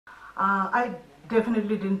I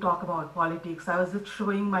definitely didn't talk about politics. I was just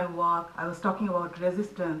showing my work. I was talking about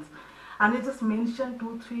resistance. And I just mentioned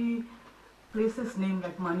 2, 3 places named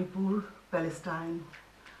like Manipur, Palestine.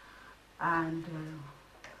 And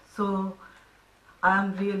so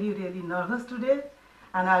I'm really, really nervous today.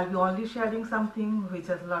 And I'll be only sharing something which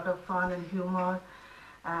has a lot of fun and humor.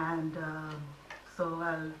 And so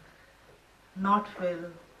I'll not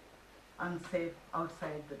feel unsafe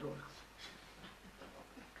outside the door.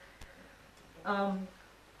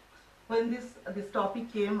 When this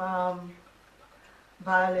topic came,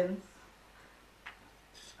 violence,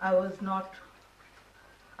 I was not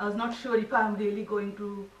sure if I'm really going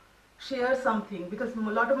to share something, because a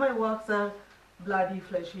lot of my works are bloody,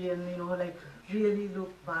 fleshy, and like really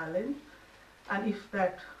look violent. And if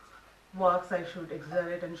that works, I should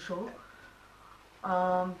exaggerate and show.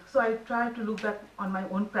 So I tried to look back on my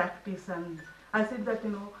own practice, and I said that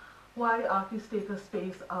why artists take a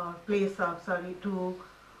space or place up,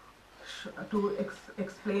 to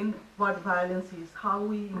explain what violence is, how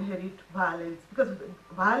we inherit violence, because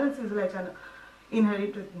violence is like an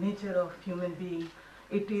inherited nature of human being.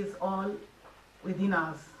 It is all within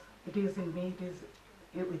us. It is in me, it is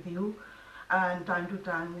with you, and time to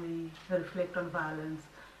time we reflect on violence.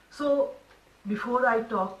 So before I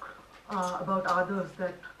talk about others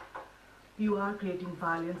that you are creating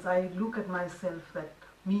violence, I look at myself, that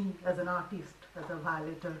me as an artist, as a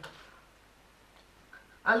violator.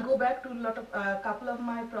 I'll go back to a couple of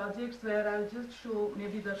my projects where I'll just show,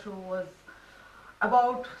 maybe the show was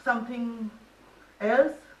about something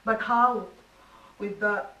else, but how with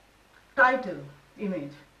the title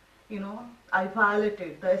image, I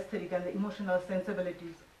violated the aesthetic and the emotional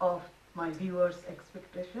sensibilities of my viewers'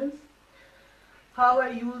 expectations. How I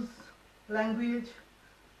use language,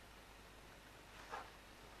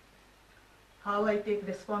 how I take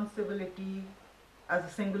responsibility as a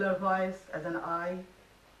singular voice, as an I.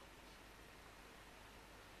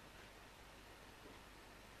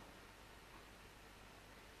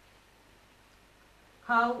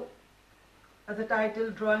 How, as a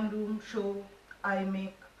title, drawing room show, I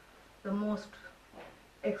make the most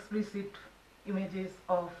explicit images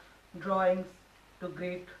of drawings to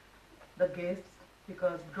greet the guests,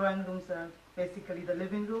 because drawing rooms are basically the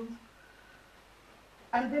living rooms.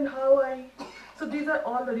 And then so these are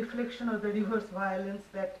all the reflection of the reverse violence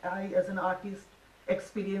that I as an artist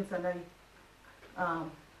experience, and I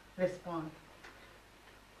respond.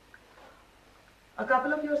 A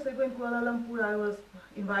couple of years ago in Kuala Lumpur, I was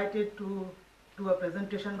invited to do a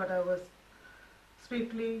presentation, but I was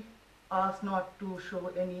strictly asked not to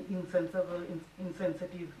show any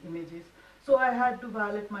insensitive images. So I had to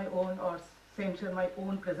violate my own or censure my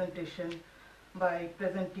own presentation by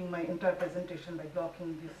presenting my entire presentation by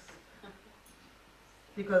blocking this,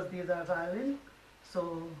 because these are violent.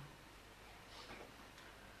 So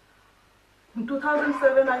in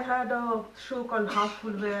 2007, I had a show called Half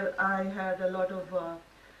Full, where I had a lot of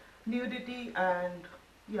nudity and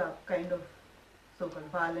kind of so-called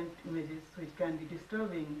violent images, which can be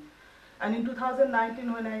disturbing. And in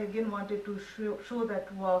 2019, when I again wanted to show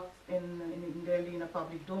that work in Delhi in a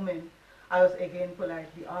public domain, I was again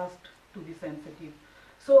politely asked to be sensitive.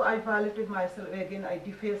 So I violated myself again. I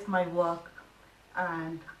defaced my work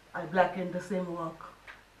and I blackened the same work,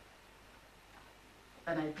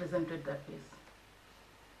 and I presented that piece.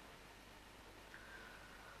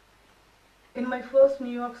 In my first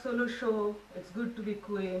New York solo show, It's Good to Be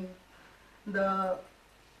Queen, the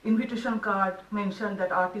invitation card mentioned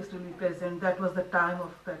that artists will be present. That was the time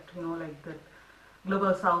of that, like that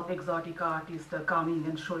Global South exotic artists are coming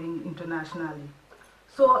and showing internationally.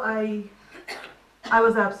 So I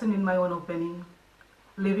was absent in my own opening,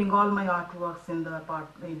 leaving all my artworks in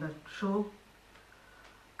the show.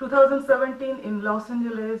 2017 in Los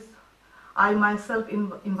Angeles, I myself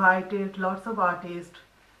invited lots of artists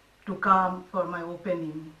to come for my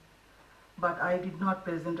opening, but I did not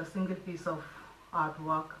present a single piece of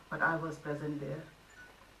artwork, but I was present there.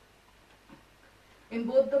 In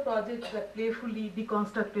both the projects that playfully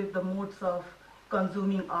deconstructed the modes of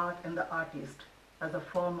consuming art and the artist as a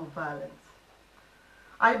form of violence.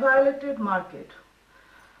 I violated market.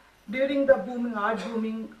 During the art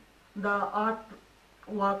booming, the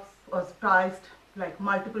artworks was priced like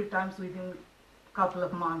multiple times within a couple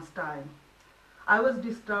of months' time. I was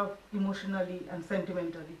disturbed emotionally and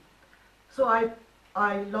sentimentally. So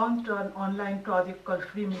I launched an online project called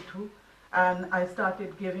Free Mithu, and I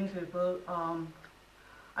started giving people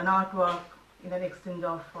an artwork in an exchange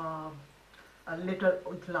of a letter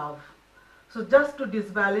with love. So just to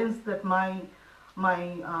disbalance that my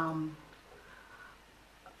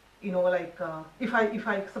you know, like if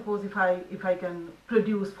I can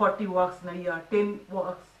produce 40 works in a year, 10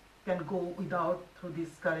 works can go without through this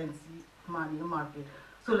currency money market.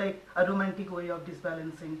 So like a romantic way of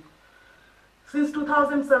disbalancing. Since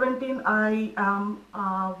 2017, I am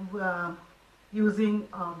using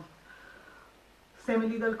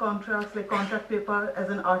semi-legal contracts like contract paper as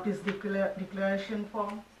an artist declaration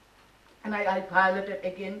form, and I piloted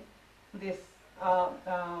again this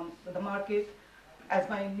the market as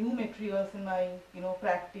my new materials in my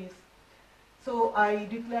practice. So I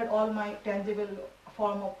declared all my tangible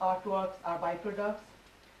form of artworks are byproducts,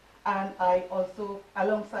 and I also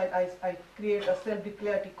alongside I create a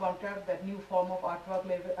self-declarative contract, that new form of artwork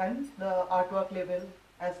label and the artwork label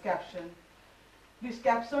as caption. These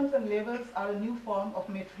captions and labels are a new form of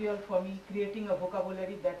material for me, creating a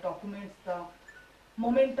vocabulary that documents the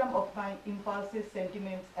momentum of my impulses,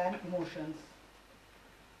 sentiments, and emotions.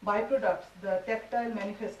 Byproducts, the tactile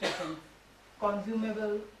manifestations,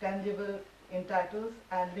 consumable, tangible entitles,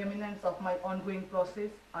 and remnants of my ongoing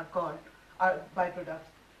process are byproducts.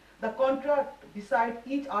 The contract beside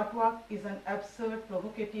each artwork is an absurd,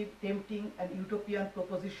 provocative, tempting, and utopian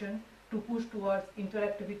proposition to push towards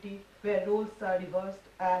interactivity where roles are reversed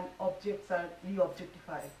and objects are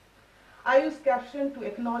re-objectified. I use caption to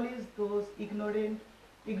acknowledge those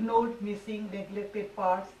ignored, missing, neglected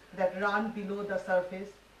parts that run below the surface,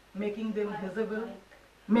 making them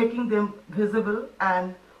visible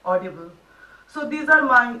and audible. So these are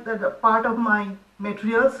the part of my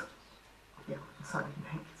materials. Yeah, sorry,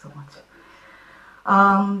 thank you so much.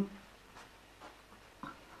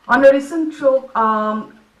 On a recent show,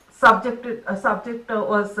 subject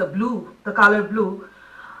was blue, the color blue.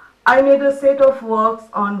 I made a set of works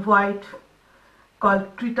on white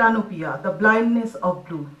called Tritanopia, the blindness of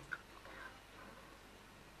blue.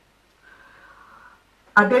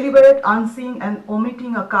 A deliberate unseeing and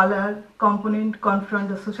omitting a color component confront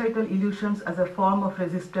the societal illusions as a form of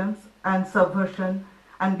resistance and subversion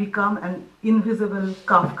and become an invisible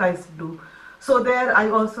Kafka's blue. So there I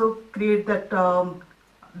also create that the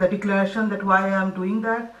declaration that why I am doing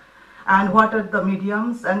that and what are the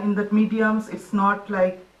mediums, and in that mediums it's not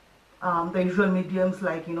like the usual mediums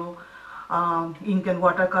like ink and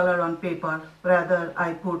watercolor on paper. Rather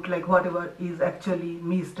I put like whatever is actually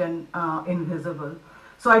missed and invisible.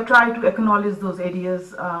 So I try to acknowledge those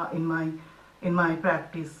areas in my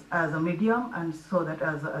practice as a medium, and so that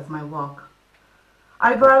as my work.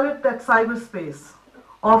 I violate that cyberspace.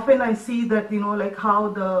 Often I see that like how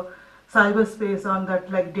the cyberspace on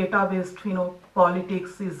that like data-based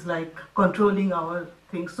politics is like controlling our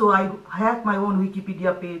things. So I have my own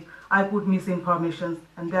Wikipedia page. I put misinformation,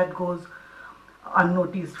 and that goes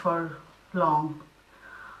unnoticed for long.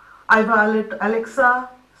 I violate Alexa,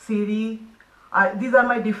 Siri. These are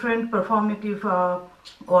my different performative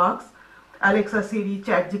works. Alexa, Siri,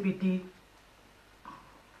 ChatGPT,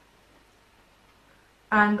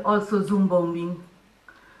 and also Zoom bombing.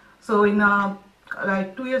 So in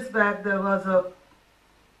like 2 years back, there was a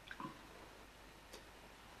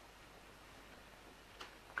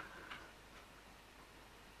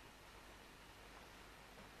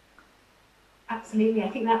Absolutely, I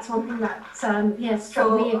think that's one thing that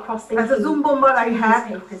struck me across the as a Zoom bomber, I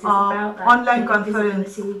had online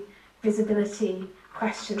conference, visibility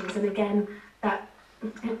questions, and again that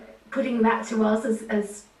putting that to us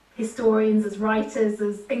as historians, as writers,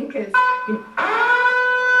 as thinkers.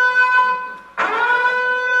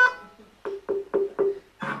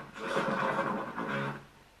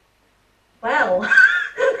 Well,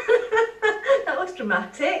 that was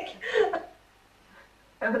dramatic.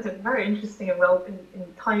 That was a very interesting and well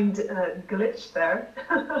timed glitch there.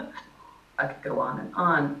 I could go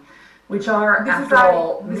on, which are, this after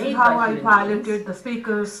all, this made is how by I human piloted beings, the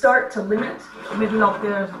speakers start to limit middle of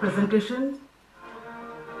their presentation.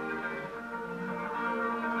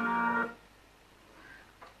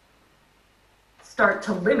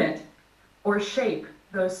 or shape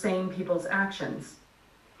those same people's actions.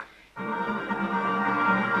 I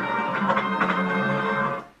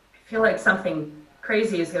feel like something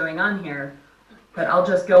crazy is going on here, but I'll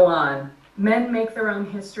just go on. Men make their own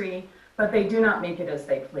history, but they do not make it as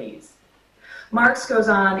they please. Marx goes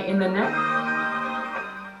on in the next...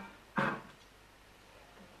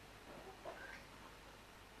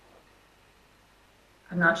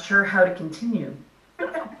 I'm not sure how to continue.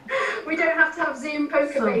 We don't have to have Zoom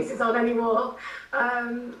poker faces on anymore,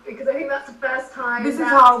 because I think that's the first time. This is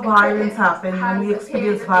how violence happens when we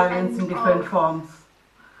experience violence in different forms.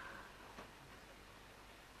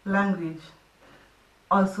 Language,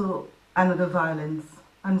 also another violence,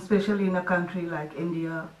 and especially in a country like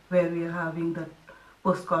India, where we are having that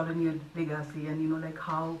post-colonial legacy, and like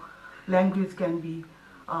how language can be.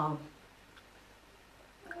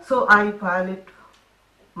 So I violate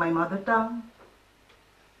my mother tongue,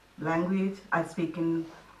 language. I speak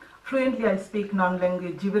fluently. I speak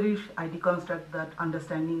non-language gibberish. I deconstruct that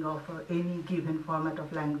understanding of any given format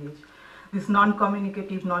of language. This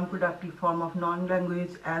non-communicative, non-productive form of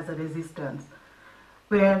non-language as a resistance,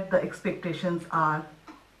 where the expectations are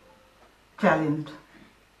challenged.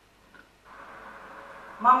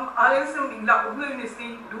 Mam alensem ingla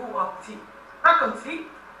umnisi do apti. Rakansi.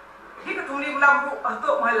 Hika tuli lambu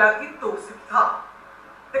ato malagi to sipta.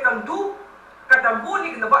 Tekan du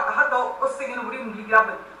katambuli na ba hato osingin urim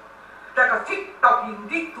ligaban. Taka tik tak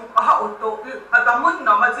indi tu aha oto atamun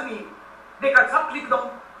na mazmi. Deka saplik dong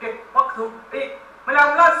dek waktu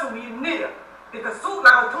malangla sumi ne. Deka su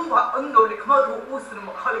la tumba undo le kmadu usn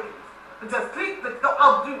makhalik. Just click the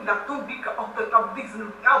out dream la tu bika of the top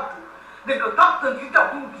dixon out. Deka doctor kita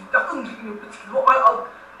tu kita kungi ni putih lo out.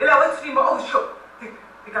 Ela wetri ma osho.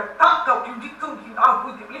 Deka tak tak tu dik tu kita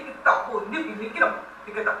aku di beli tak pun ni beli kita.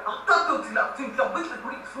 Deka tak tu tidak tu tidak betul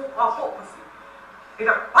beli su apa pasti.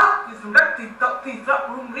 Deka pak di sundak tidak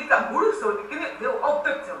room kita buruk so dikini dia out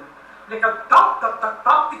tu. Deka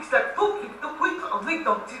tak tik step tu kita pun tak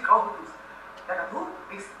dom tik out tu. Deka tu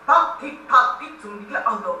is tak tik tu kita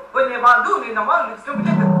out tu. Whenever do ni nama ni semua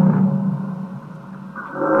kita.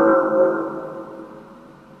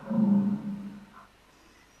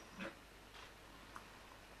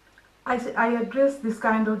 I address this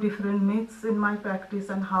kind of different myths in my practice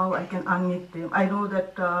and how I can unmyth them. I know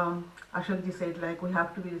that Ashokji said like we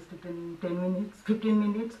have to be restricted in 10 minutes, 15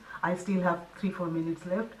 minutes. I still have 3-4 minutes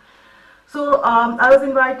left. So I was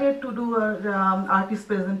invited to do an artist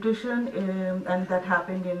presentation and that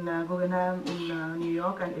happened in Guggenheim in New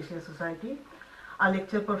York and Asia Society. A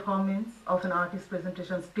lecture performance of an artist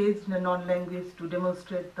presentation staged in a non-language to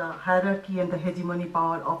demonstrate the hierarchy and the hegemony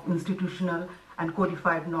power of institutional and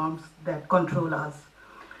codified norms that control us.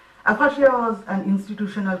 Aphasia was an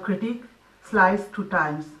institutional critique sliced through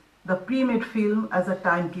times, the pre-made film as a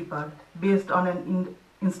timekeeper based on an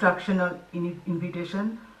instructional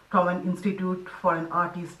invitation from an institute for an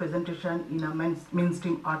artist presentation in a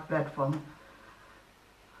mainstream art platform.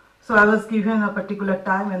 So I was given a particular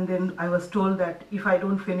time and then I was told that if I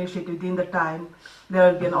don't finish it within the time,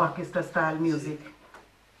 there will be an orchestra style music.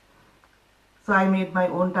 So I made my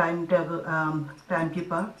own timetable,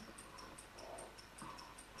 timekeeper.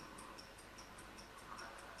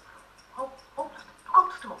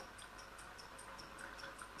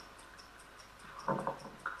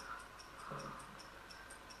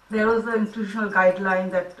 There was an institutional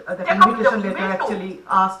guideline that the invitation letter actually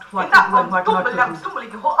asked what to do and what not to do.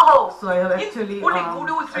 So I have actually,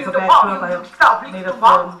 as a backdrop, I have made a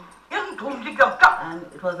film and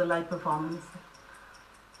it was a live performance.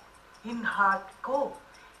 In heart go.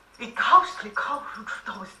 It costs like how to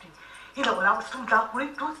toasting. You know, I was to that way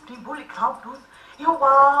toasting, bully cloud toast. You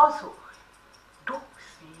wow so. Do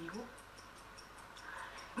see you.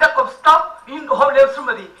 Now stop in the whole level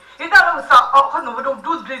somebody. It allows a no don't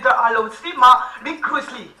do the allow steamer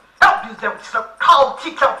rigorously. Help you them stop cow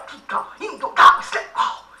tika into cow slip.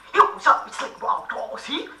 You shall it's like wow to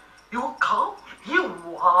see. You cow, you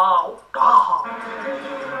wow.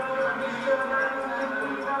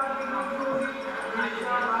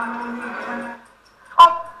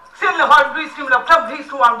 Similar hard breeze, similar plum breeze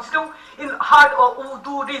to arms still in hard or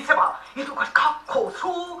udu reseba. It got cup cold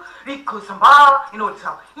through, Rikusamba, it's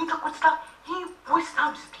how. Into good stuff, he was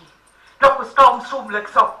time city. Lock storms through like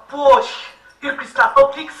some push. Here, Christa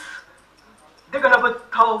optics. They're gonna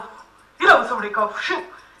put toe. Somebody go shoot.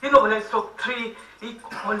 Let's talk 3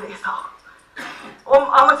 equal lesa.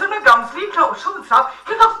 Amazon gum sleep no shoot stop.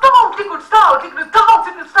 You know, stop, take good start, take good down,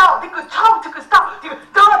 take good start, take good chow, take good start, take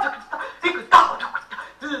good down, take good start, take good down, take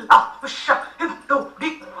good. Ah, shut into the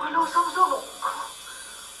hello, so.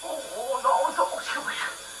 Oh, no, so.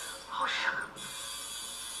 Oh, shut.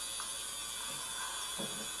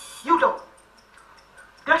 You don't.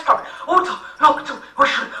 That's not. Oh, no, to,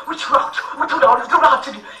 which route, what to the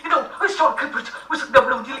you know, I saw a which the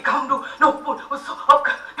blue deal come to, no, was so up,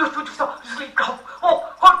 you to stop, sleep, come.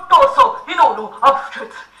 Oh, hot torso, no, up,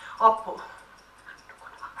 shit, up.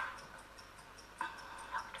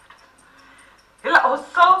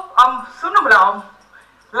 Also, Sunamram,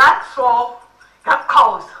 Black Straw, got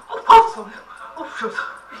cows, possum, shoes.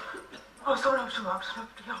 Oh, sorry, I'm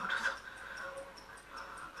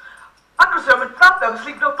Sermon problem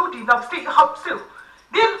sleep no tutti now stay up still.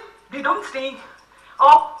 Then they don't stay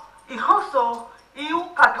up in also you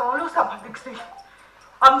cut all of some public stay.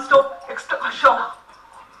 Stop extra show.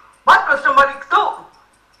 But customer is so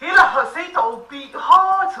Hela haseita o pi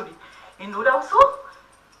hatsuri. Inura so.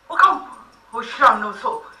 O kam. O shano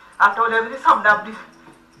so. Ato levi samdabdi.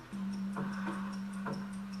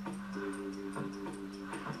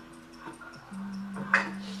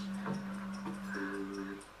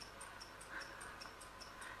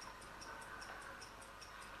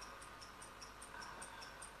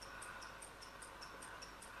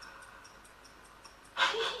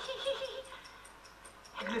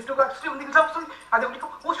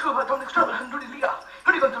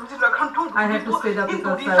 I had to speed up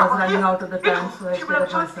because I was running out of the time, so I sped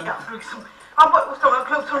up myself.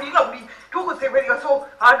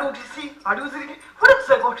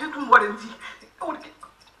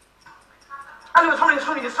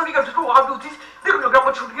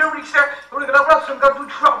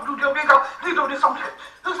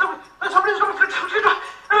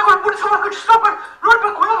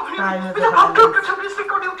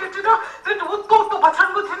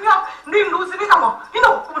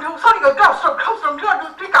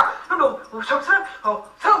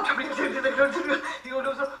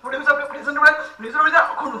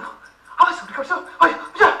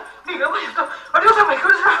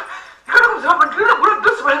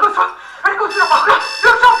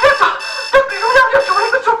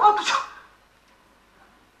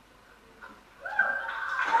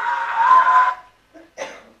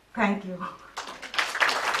 Thank you.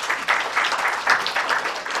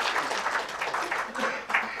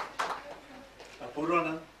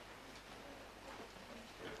 Apoorvanand.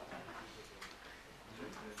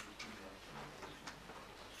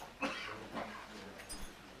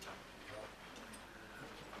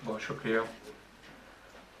 बहुत शुक्रिया।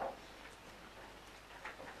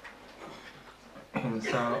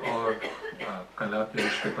 हिंसा और कला के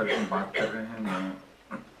रिश्ते पर हम बात कर रहे हैं। मैं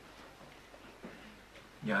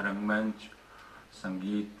यहाँ रंगमंच,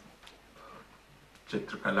 संगीत,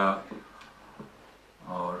 चित्रकला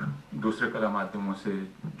और दूसरे कला माध्यमों से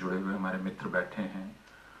जुड़े हुए हमारे मित्र बैठे हैं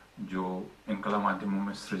जो इन कला माध्यमों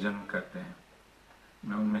में सृजन करते हैं।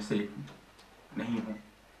 मैं उनमें से एक नहीं हूँ,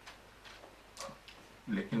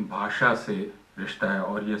 लेकिन भाषा से रिश्ता है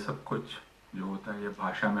और ये सब कुछ जो होता है ये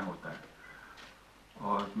भाषा में होता है।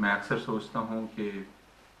 और मैं अक्सर सोचता हूँ कि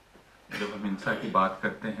जब हम हिंसा की बात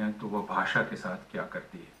करते हैं तो वह भाषा के साथ क्या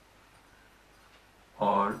करती है।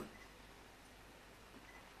 और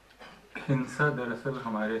हिंसा दरअसल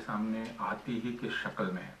हमारे सामने आती ही किस शक्ल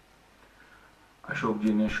में है। अशोक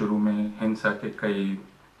जी ने शुरू में हिंसा के कई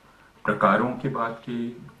प्रकारों की बात की,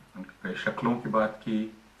 उनकी कई शक्लों की बात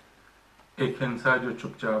की। एक हिंसा जो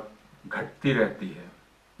चुपचाप घटती रहती है,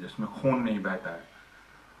 जिसमें खून नहीं बहता है,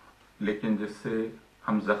 लेकिन जिससे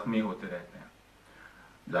हम जख्मी होते रहते हैं,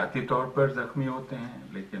 जाती तौर पर जख्मी होते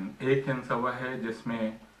हैं। लेकिन एक हिंसा वह है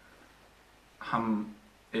जिसमें हम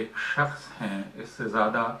एक शख्स हैं, इससे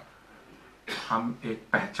ज़्यादा हम एक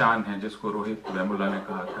पहचान है, जिसको रोहित वेमुला ने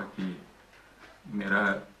कहा था कि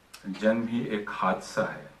मेरा जन्म ही एक हादसा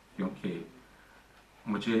है, क्योंकि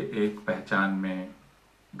मुझे एक पहचान में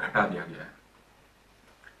घटा दिया गया है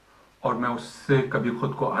और मैं उससे कभी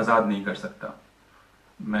खुद को आज़ाद नहीं कर सकता।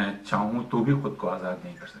 मैं चाहूँ तो भी खुद को आज़ाद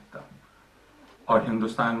नहीं कर सकता। और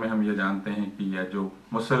हिंदुस्तान में हम ये जानते हैं कि यह जो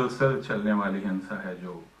मुसलसल चलने वाली हिंसा है,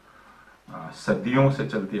 जो सदियों से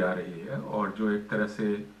चलती आ रही है और जो एक तरह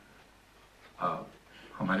से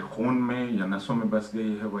हमारे खून में या नसों में बस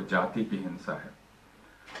गई है, वह जाति की हिंसा है,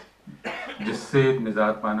 जिससे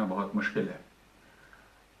निजात पाना बहुत मुश्किल है।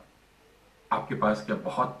 आपके पास क्या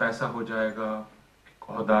बहुत पैसा हो जाएगा, एक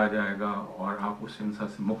ओहदा आ जाएगा और आप उस हिंसा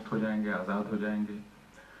से मुक्त हो जाएंगे, आज़ाद हो जाएंगे।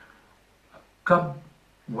 कब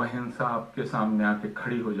वह हिंसा आपके सामने आके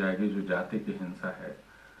खड़ी हो जाएगी जो जाति की हिंसा है,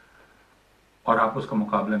 और आप उसका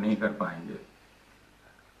मुकाबला नहीं कर पाएंगे।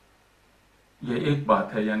 ये एक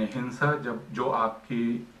बात है, यानी हिंसा जो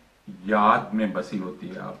आपकी याद में बसी होती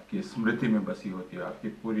है, आपकी स्मृति में बसी होती है, आपकी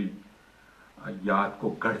पूरी याद को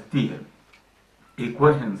गढ़ती है, एक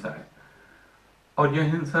वह हिंसा है। और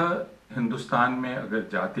यह हिंसा हिंदुस्तान में अगर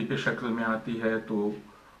जाति के शक्ल में आती है तो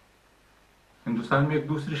हिंदुस्तान में एक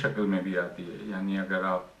दूसरी शक्ल में भी आती है। यानी अगर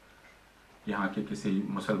आप यहाँ के किसी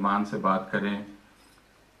मुसलमान से बात करें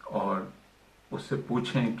और उससे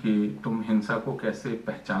पूछें कि तुम हिंसा को कैसे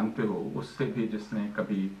पहचानते हो, उससे भी जिसने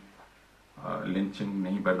कभी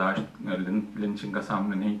लिंचिंग का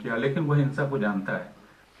सामना नहीं किया, लेकिन वह हिंसा को जानता है,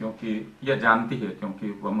 क्योंकि या जानती है,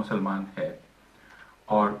 क्योंकि वह मुसलमान है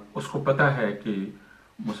और उसको पता है कि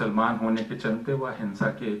मुसलमान होने के चलते वह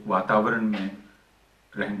हिंसा के एक वातावरण में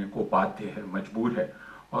रहने को बाध्य है, मजबूर है,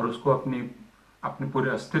 और उसको अपने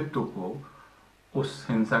पूरे अस्तित्व को उस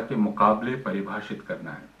हिंसा के मुकाबले परिभाषित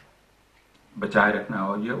करना है, बचाए रखना है।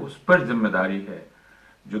 और यह उस पर जिम्मेदारी है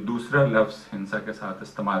जो दूसरा लफ्ज़ हिंसा के साथ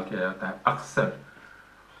इस्तेमाल किया जाता है अक्सर,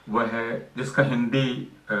 वह है जिसका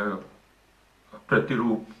हिंदी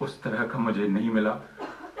प्रतिरूप उस तरह का मुझे नहीं मिला।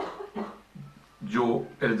 जो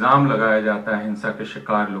इल्ज़ाम लगाया जाता है हिंसा के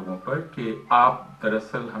शिकार लोगों पर कि आप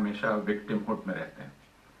दरअसल हमेशा विक्टिमहुड में रहते हैं,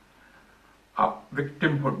 आप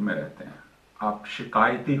विक्टिमहुड में रहते हैं, आप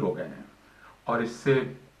शिकायती हो गए हैं, और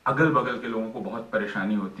इससे अगल बगल के लोगों को बहुत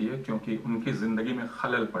परेशानी होती है क्योंकि उनकी ज़िंदगी में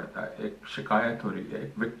खलल पड़ता है। एक शिकायत हो रही है,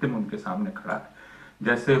 एक विक्टिम उनके सामने खड़ा है,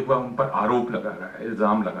 जैसे वह उन पर आरोप लगा रहा है,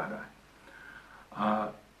 इल्ज़ाम लगा रहा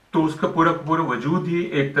है। तो उसका पूरा वजूद ही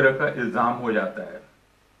एक तरह का इल्ज़ाम हो जाता है,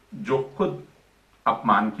 जो खुद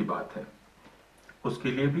अपमान की बात है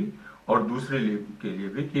उसके लिए भी और दूसरे के लिए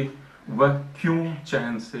भी, कि वह क्यों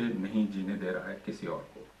चैन से नहीं जीने दे रहा है किसी और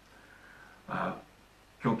को,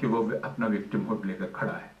 क्योंकि वो अपना विक्टिमहुड लेकर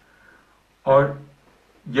खड़ा है। और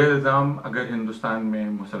यह इल्ज़ाम अगर हिंदुस्तान में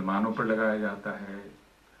मुसलमानों पर लगाया जाता है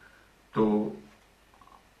तो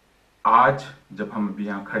आज जब हम अभी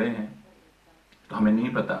यहाँ खड़े हैं तो हमें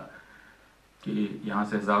नहीं पता कि यहाँ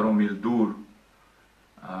से हज़ारों मील दूर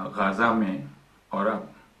गाज़ा में, और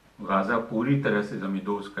अब गाज़ा पूरी तरह से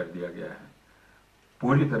ज़मींदोज़ कर दिया गया है,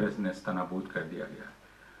 पूरी तरह से नेस्तनाबूद कर दिया गया है।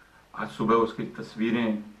 आज सुबह उसकी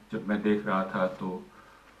तस्वीरें जब मैं देख रहा था तो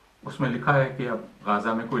उसमें लिखा है कि अब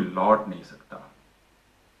गाज़ा में कोई लौट नहीं सकता,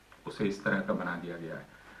 उसे इस तरह का बना दिया गया है।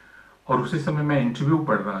 और उसी समय मैं इंटरव्यू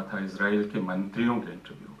पढ़ रहा था, इजराइल के मंत्रियों के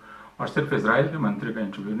इंटरव्यू, और सिर्फ इजराइल के मंत्री का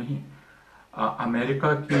इंटरव्यू नहीं,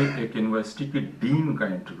 अमेरिका की एक यूनिवर्सिटी की डीन का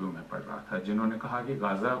इंटरव्यू मैं पढ़ रहा था, जिन्होंने कहा कि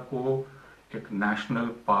गाज़ा को एक नेशनल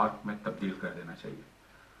पार्क में तब्दील कर देना चाहिए।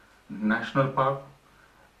 नेशनल पार्क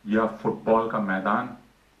या फुटबॉल का मैदान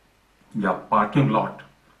या पार्किंग लॉट,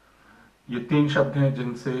 ये 3 शब्द हैं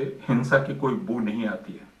जिनसे हिंसा की कोई बू नहीं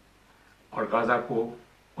आती है, और गाज़ा को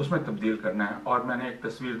उसमें तब्दील करना है। और मैंने एक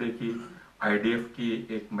तस्वीर देखी आईडीएफ की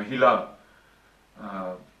एक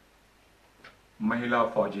महिला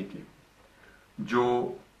फौजी की,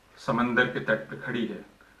 जो समंदर के तट पे खड़ी है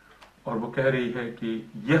और वो कह रही है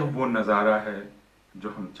कि यह वो नज़ारा है जो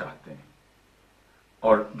हम चाहते हैं।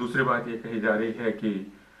 और दूसरी बात ये कही जा रही है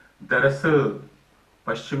कि दरअसल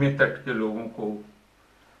पश्चिमी तट के लोगों को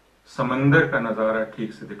समंदर का नज़ारा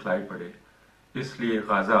ठीक से दिखलाई पड़े, इसलिए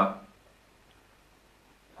गाज़ा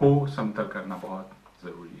को समतल करना बहुत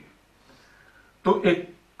ज़रूरी है। तो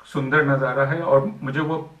एक सुंदर नज़ारा है, और मुझे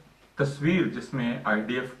वो तस्वीर जिसमें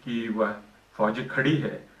आईडीएफ की वह फौजी खड़ी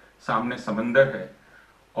है, सामने समंदर है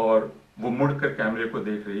और वो मुड़कर कैमरे को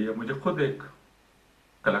देख रही है, मुझे खुद एक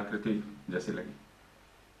कलाकृति जैसी लगी।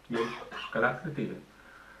 ये कलाकृति है,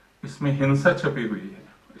 इसमें हिंसा छपी हुई है,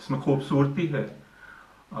 इसमें खूबसूरती है।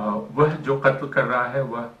 वह जो कत्ल कर रहा है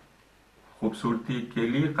वह खूबसूरती के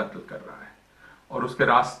लिए कत्ल कर रहा है, और उसके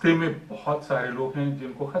रास्ते में बहुत सारे लोग हैं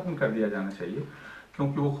जिनको खत्म कर दिया जाना चाहिए,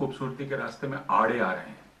 क्योंकि वो खूबसूरती के रास्ते में आड़े आ रहे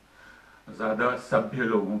हैं। ज्यादा सभ्य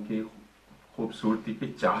लोगों की खूबसूरती की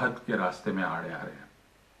चाहत के रास्ते में आड़े आ रहे हैं।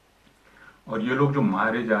 और ये लोग जो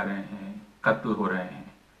मारे जा रहे हैं, कत्ल हो रहे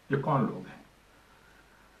हैं, ये कौन लोग हैं?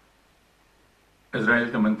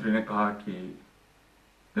 इजराइल के मंत्री ने कहा कि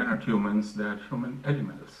they are not humans, they are human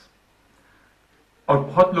animals. और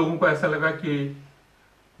बहुत लोगों को ऐसा लगा कि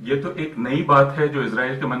ये तो एक नई बात है जो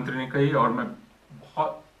इजराइल के मंत्री ने कही, और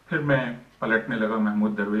फिर मैं पलटने लगा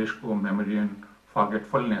महमूद दरवेश को, मेमोरी एंड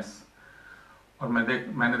फॉरगेटफुलनेस, और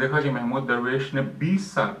मैंने देखा कि महमूद दरवेश ने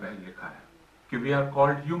 20 साल पहले लिखा है कि we are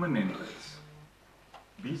called human animals.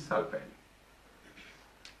 20 साल पहले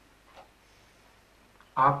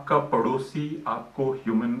आपका पड़ोसी आपको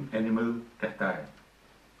ह्यूमन एनिमल कहता है,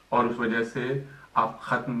 और उस वजह से आप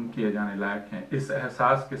खत्म किए जाने लायक हैं। इस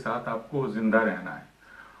एहसास के साथ आपको जिंदा रहना है,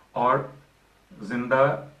 और जिंदा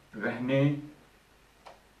रहने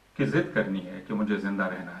की जिद करनी है कि मुझे जिंदा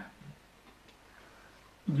रहना है।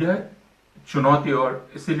 यह चुनौती, और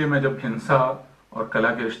इसीलिए मैं जब हिंसा और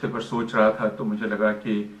कला के रिश्ते पर सोच रहा था तो मुझे लगा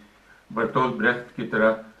कि बर्टोल्ट ब्रेख्ट की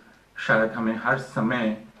तरह शायद हमें हर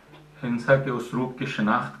समय हिंसा के उस रूप की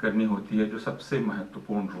शिनाख्त करनी होती है जो सबसे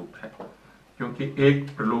महत्वपूर्ण रूप है। क्योंकि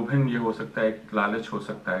एक प्रलोभन ये हो सकता है, एक लालच हो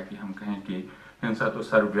सकता है कि हम कहें कि हिंसा तो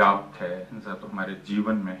सर्वव्याप्त है, हिंसा तो हमारे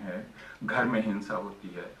जीवन में है, घर में हिंसा होती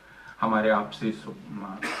है, हमारे आपसी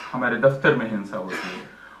हमारे दफ्तर में हिंसा होती है,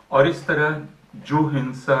 और इस तरह जो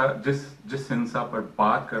हिंसा जिस हिंसा पर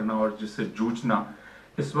बात करना और जिससे जूझना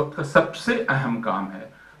इस वक्त का सबसे अहम काम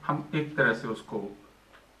है, हम एक तरह से उसको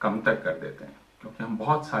कमतर कर देते हैं, क्योंकि हम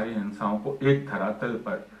बहुत सारी हिंसाओं को एक धरातल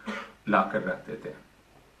पर लाकर रख देते हैं।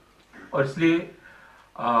 और इसलिए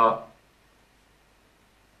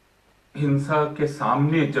हिंसा के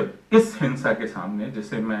सामने, जब इस हिंसा के सामने,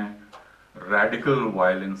 जिसे मैं रेडिकल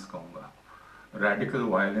वायलेंस कहूंगा, रेडिकल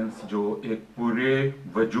वायलेंस जो एक पूरे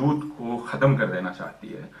वजूद को ख़त्म कर देना चाहती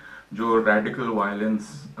है, जो रेडिकल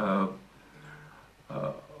वायलेंस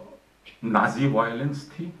नाजी वायलेंस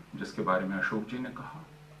थी जिसके बारे में अशोक जी ने कहा,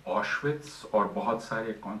 ऑशविट्स और बहुत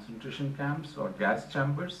सारे कंसंट्रेशन कैंप्स और गैस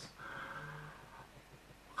चैम्बर्स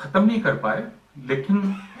ख़त्म नहीं कर पाए,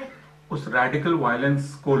 लेकिन उस रेडिकल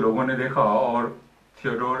वायलेंस को लोगों ने देखा और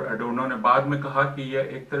थियोडोर एडोर्नो ने बाद में कहा कि यह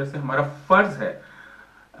एक तरह से हमारा फर्ज है,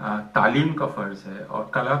 तालीम का फर्ज है और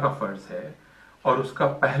कला का फर्ज है, और उसका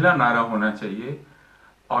पहला नारा होना चाहिए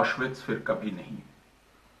ऑशविट्स फिर कभी नहीं।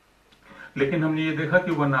 लेकिन हमने ये देखा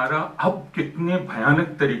कि वह नारा अब कितने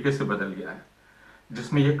भयानक तरीके से बदल गया है,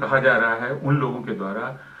 जिसमें यह कहा जा रहा है उन लोगों के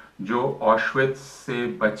द्वारा जो ऑशविट्स से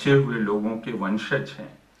बचे हुए लोगों के वंशज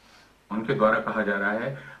हैं, उनके द्वारा कहा जा रहा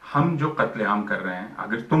है हम जो कत्लेआम कर रहे हैं,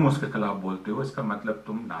 अगर तुम उसके खिलाफ बोलते हो इसका मतलब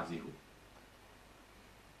तुम नाजी हो।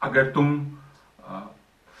 अगर तुम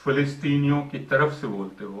फिलिस्तीनियों की तरफ से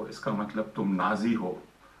बोलते हो इसका मतलब तुम नाजी हो,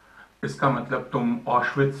 इसका मतलब तुम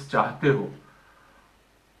ऑशविट्स चाहते हो।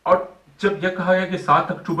 और जब यह कहा गया कि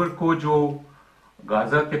 7 अक्टूबर को जो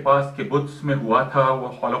गाजा के पास किबुत्स में हुआ था वो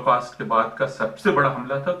हॉलोकॉस्ट के बाद का सबसे बड़ा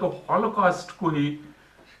हमला था, तो हॉलोकॉस्ट को ही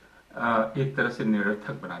एक तरह से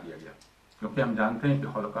निरर्थक बना दिया गया, क्योंकि हम जानते हैं कि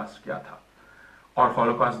हॉलोकॉस्ट क्या था और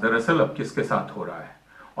हॉलोकॉस्ट दरअसल अब किसके साथ हो रहा है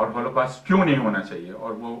और हॉलोकॉस्ट क्यों नहीं होना चाहिए।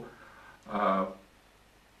 और वो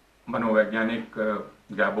मनोवैज्ञानिक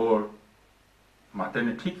गैबोर माते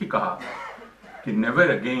ने ठीक ही कहा कि never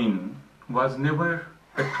again was never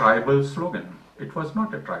a tribal slogan. It was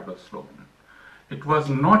not a tribal slogan. It was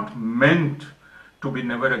not meant to be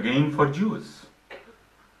never again for Jews.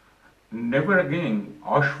 Never again,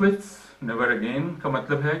 Auschwitz, never again का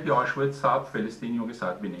मतलब है कि ऑशविट्स आप फिलिस्तीनियों के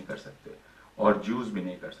साथ भी नहीं कर सकते और ज्यूज भी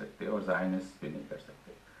नहीं कर सकते और ज़ायनिस्ट भी नहीं कर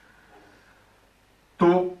सकते।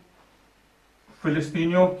 तो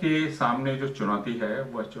फिलिस्तीनियों के सामने जो चुनौती है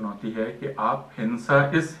वह चुनौती है कि आप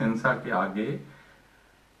इस हिंसा के आगे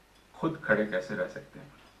खुद खड़े कैसे रह सकते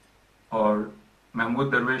हैं। और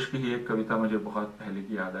महमूद दरवेश की ही एक कविता मुझे बहुत पहले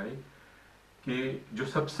की याद आई कि जो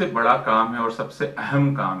सबसे बड़ा काम है और सबसे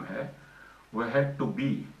अहम काम है वह है टू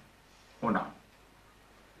बी, होना,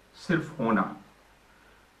 सिर्फ होना,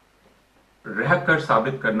 रहकर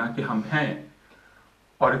साबित करना कि हम हैं।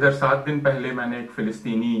 और इधर 7 दिन पहले मैंने एक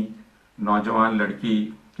फिलिस्तीनी नौजवान लड़की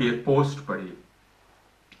की एक पोस्ट पढ़ी,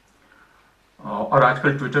 और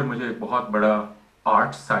आजकल ट्विटर मुझे एक बहुत बड़ा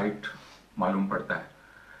आर्ट साइट मालूम पड़ता है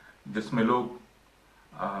जिसमें लोग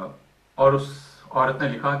और उस औरत ने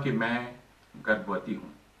लिखा कि मैं गर्भवती हूं,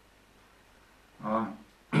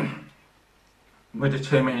 मुझे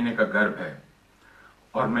 6 महीने का गर्भ है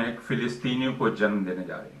और मैं एक फिलिस्तीनी को जन्म देने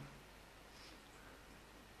जा रही हूं।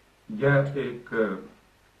 यह एक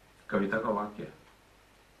कविता का वाक्य है,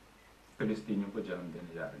 फिलिस्तीनियों को जन्म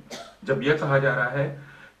देने जा रही हूं। जब यह कहा जा रहा है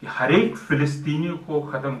कि हर एक फिलिस्तीनी को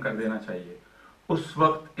खत्म कर देना चाहिए, उस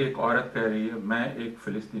वक्त एक औरत कह रही है मैं एक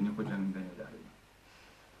फिलिस्तीनी को जन्म देने जा रही हूं,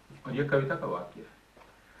 और यह कविता का वाक्य है।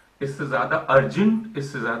 इससे ज्यादा अर्जेंट,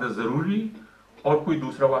 इससे ज्यादा जरूरी और कोई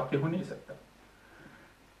दूसरा वाक्य हो नहीं सकता।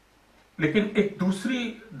 लेकिन एक दूसरी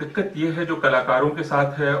दिक्कत यह है जो कलाकारों के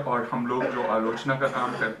साथ है और हम लोग जो आलोचना का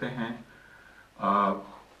काम करते हैं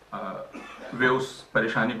वे उस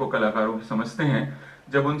परेशानी को कलाकारों की समझते हैं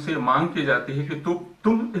जब उनसे मांग की जाती है कि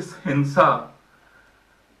तुम इस हिंसा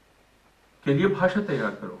के लिए भाषा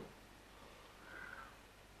तैयार करो।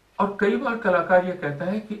 और कई बार कलाकार यह कहता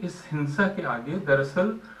है कि इस हिंसा के आगे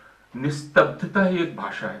दरअसल निस्तब्धता ही एक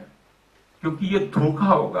भाषा है, क्योंकि यह धोखा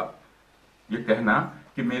होगा यह कहना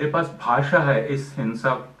कि मेरे पास भाषा है इस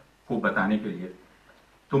हिंसा को बताने के लिए,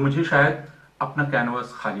 तो मुझे शायद अपना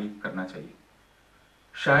कैनवास खाली करना चाहिए,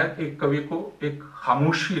 शायद एक कवि को एक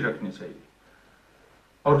खामोशी रखनी चाहिए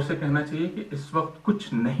और उसे कहना चाहिए कि इस वक्त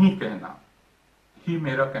कुछ नहीं कहना ही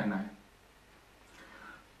मेरा कहना है।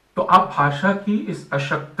 तो आप भाषा की इस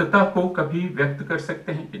अशक्तता को कभी व्यक्त कर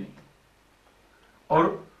सकते हैं कि नहीं?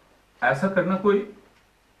 और ऐसा करना कोई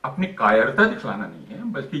अपनी कायरता दिखलाना नहीं है,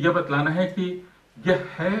 बल्कि यह बतलाना है कि यह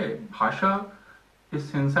है भाषा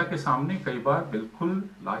इस हिंसा के सामने कई बार बिल्कुल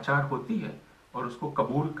लाचार होती है और उसको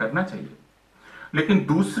कबूल करना चाहिए। लेकिन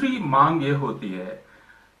दूसरी मांग यह होती है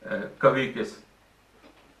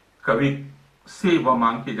कवि से वह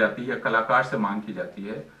मांग की जाती है, कलाकार से मांग की जाती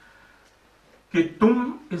है कि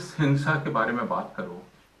तुम इस हिंसा के बारे में बात करो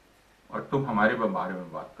और तुम हमारे बारे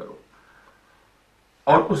में बात करो,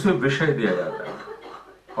 और उसे विषय दिया जाता है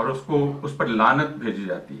और उसको उस पर लानत भेजी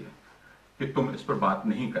जाती है कि तुम इस पर बात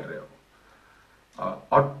नहीं कर रहे हो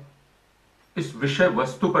और इस विषय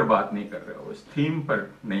वस्तु पर बात नहीं कर रहे हो, इस थीम पर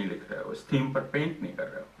नहीं लिख रहे हो, इस थीम पर पेंट नहीं कर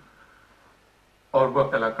रहे हो। और वह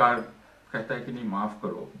कलाकार कहता है कि नहीं, माफ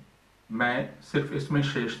करो, मैं सिर्फ इसमें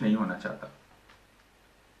शेष नहीं होना चाहता।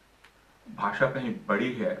 भाषा कहीं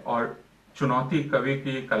बड़ी है और चुनौती कवि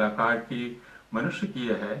की, कलाकार की, मनुष्य की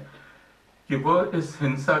यह है कि वह इस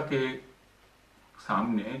हिंसा के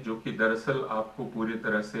सामने, जो कि दरअसल आपको पूरी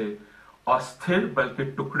तरह से अस्थिर बल्कि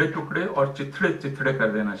टुकड़े टुकड़े और चिथड़े चिथड़े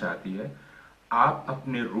कर देना चाहती है, आप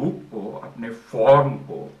अपने रूप को, अपने फॉर्म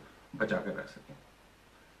को बचा कर रख सकें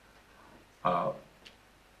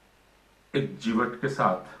एक जीवट के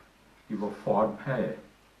साथ कि वो फॉर्म है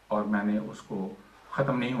और मैंने उसको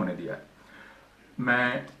खत्म नहीं होने दिया है।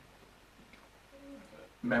 मैं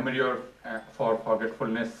मेमोरी और फॉर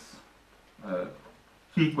फॉरगेटफुलनेस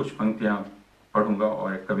की कुछ पंक्तियां पढ़ूंगा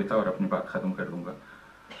और एक कविता और अपनी बात खत्म कर दूंगा।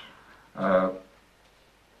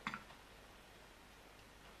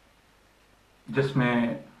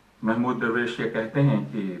 जिसमें महमूद दरवेश ये कहते हैं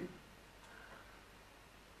कि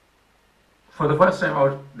फॉर द फर्स्ट टाइम,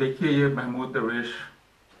 और देखिए ये महमूद दरवेश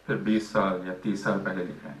फिर 20 साल या 30 साल पहले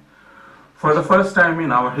लिख रहे हैं, For the first time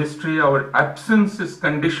in our history, our absence is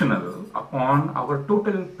conditional upon our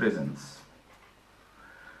total presence.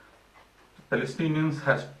 Palestinians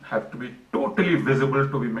have to be totally visible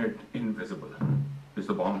to be made invisible, which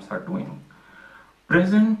the bombs are doing.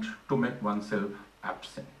 Present to make oneself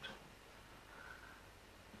absent.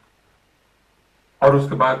 और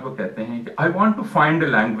उसके बाद वो कहते हैं कि I want to find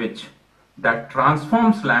a language that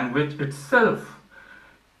transforms language itself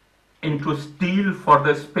into steel for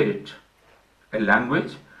the spirit. A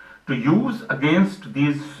language to use against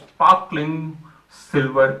these sparkling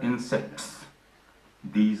silver insects,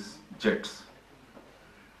 these jets.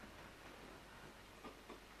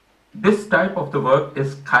 This type of the work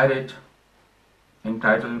is carried,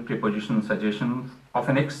 entitled Preposition Suggestion of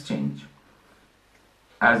an Exchange,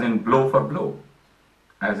 as in blow for blow,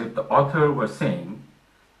 as if the author were saying,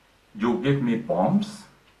 you give me bombs,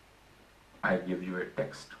 I give you a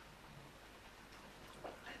text.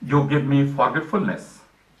 You give me forgetfulness,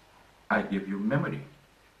 I give you memory.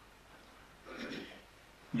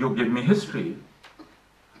 You give me history,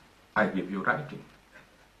 I give you writing.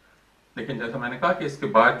 लेकिन जैसा मैंने कहा कि इसके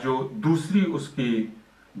बाद जो दूसरी उसकी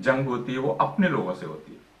जंग होती है वो अपने लोगों से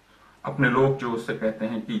होती है। अपने लोग जो उससे कहते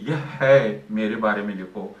हैं कि यह है, मेरे बारे में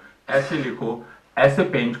लिखो, ऐसे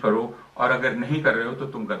पेंट करो, और अगर नहीं कर रहे हो तो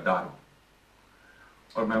तुम गद्दार हो।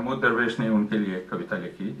 और महमूद दरवेश ने उनके लिए एक कविता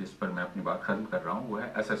लिखी जिस पर मैं अपनी बात खत्म कर रहा हूं, वो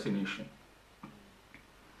है Assassination.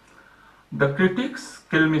 The critics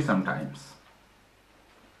kill me sometimes.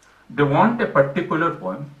 They want a particular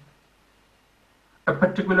poem, a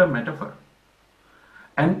particular metaphor,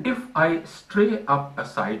 and if I stray up a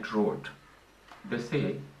side road, they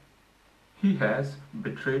say he has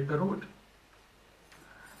betrayed the road.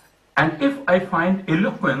 And if I find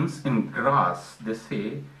eloquence in grass, they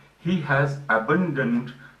say he has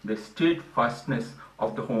abandoned the steadfastness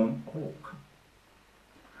of the home oak.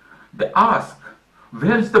 They ask,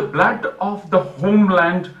 where is the blood of the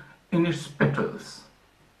homeland in its petals?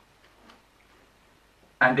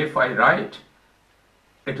 And if I write,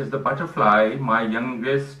 it is the butterfly, my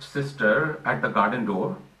youngest sister, at the garden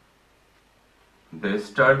door, they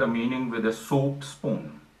stir the meaning with a soaked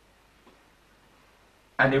spoon.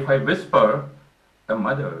 And if I whisper, a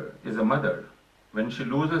mother is a mother, when she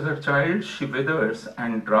loses her child, she withers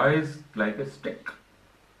and dries like a stick.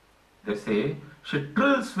 They say she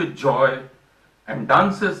trills with joy and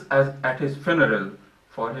dances as at his funeral,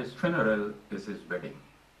 for his funeral is his wedding.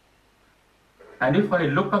 And if I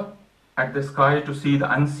look up at the sky to see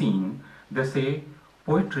the unseen, they say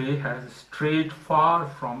poetry has strayed far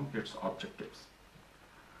from its objectives.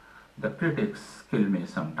 The critics kill me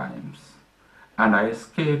sometimes, and I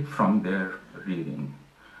escape from their reading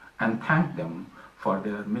and thank them for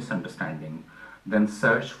their misunderstanding, then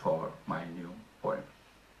search for my new poem.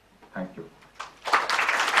 Thank you.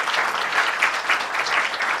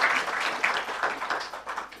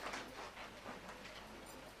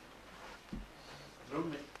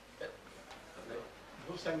 Dhruv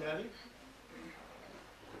Sangari.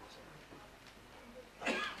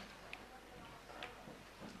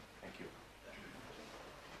 Thank you.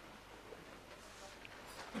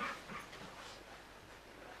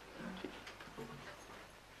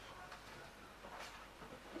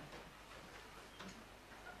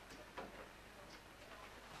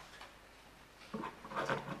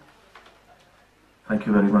 Thank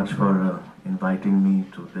you very much for inviting me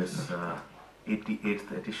to this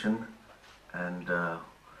 88th edition and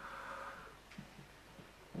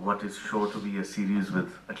what is sure to be a series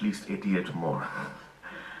with at least 88 more.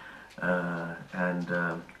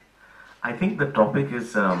 I think the topic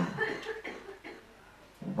is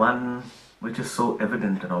one which is so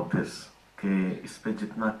evident and obvious कि इस पे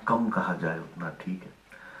जितना कम कहा जाए उतना ठीक है.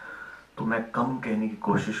 तो मैं कम कहने की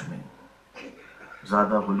कोशिश में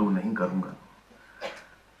ज़्यादा गुलू नहीं करूँगा.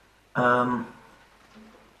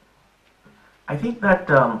 I think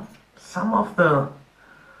that some of the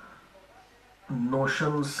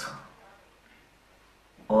notions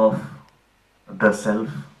of the self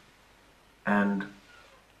and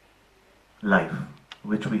life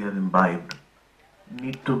which we have imbibed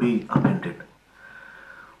need to be upended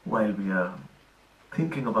while we are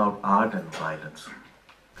thinking about art and violence.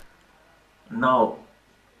 Now,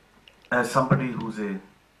 as somebody who's a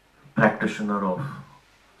practitioner of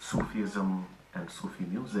Sufism and Sufi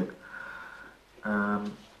music,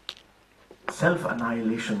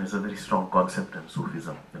 self-annihilation is a very strong concept in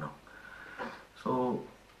Sufism, So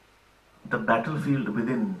the battlefield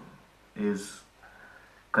within is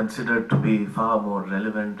considered to be far more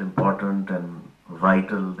relevant, important and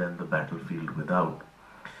vital than the battlefield without.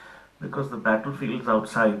 Because the battlefields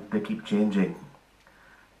outside, they keep changing,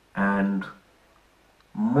 and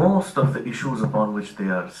most of the issues upon which they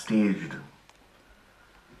are staged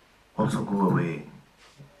also go away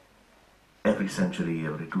every century,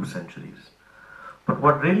 every 2 centuries. But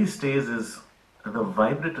what really stays is the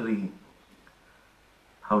vibratory,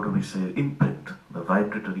 the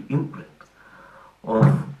vibratory imprint of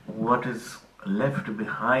what is left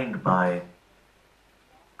behind by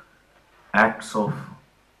acts of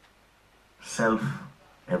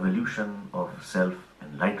self-evolution, of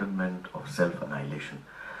self-enlightenment, of self-annihilation.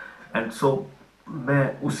 And so,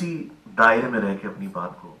 मैं उसी दायरे में रह के अपनी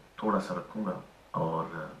बात को थोड़ा सा रखूंगा और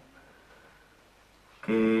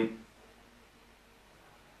कि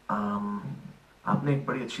आपने एक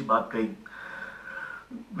बड़ी अच्छी बात कही,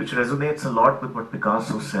 which resonates a lot with what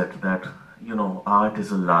Picasso said, that art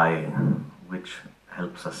is a lie which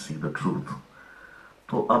helps us see the truth.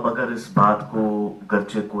 तो अब अगर इस बात को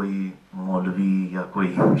गर्चे कोई मौलवी या कोई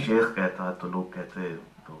शेख कहता तो लोग कहते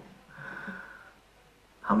तो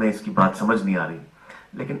हमें इसकी बात समझ नहीं आ रही,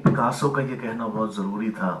 लेकिन पिकासो का ये कहना बहुत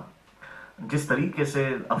ज़रूरी था, जिस तरीके से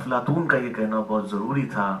अफलातून का ये कहना बहुत ज़रूरी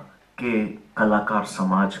था कि कलाकार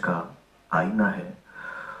समाज का आईना है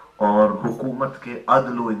और हुकूमत के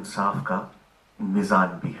अदल व इंसाफ का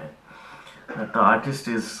मिज़ान भी है. The artist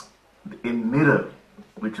is a mirror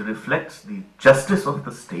which reflects the justice of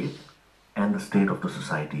the state and the state of the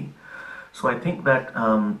society. So I think that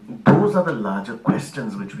those are the larger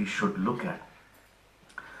questions which we should look at.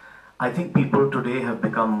 I think people today have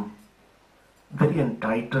become very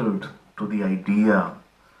entitled to the idea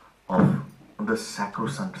of the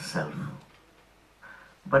sacrosanct self.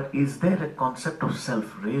 But is there a concept of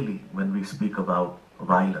self really when we speak about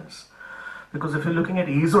violence? Because if you're looking at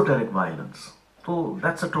esoteric violence, so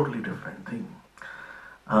that's a totally different thing.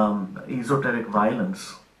 Esoteric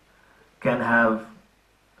violence can have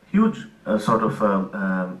huge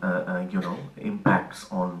impacts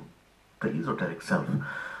on the esoteric self.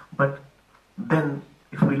 But then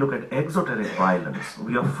if we look at exoteric violence,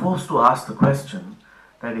 we are forced to ask the question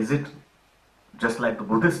that is it, just like the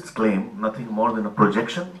Buddhists claim, nothing more than a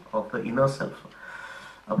projection of the inner self.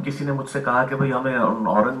 अब किसी ने मुझसे कहा कि भाई हमें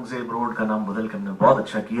Aurangzeb road का नाम बदल के हमने बहुत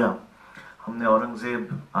अच्छा किया, हमने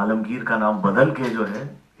औरंगजेब आलमगीर का नाम बदल के जो है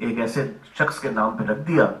एक ऐसे शख्स के नाम पे रख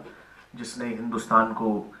दिया जिसने हिंदुस्तान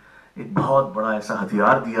को एक बहुत बड़ा ऐसा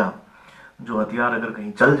हथियार दिया, जो हथियार अगर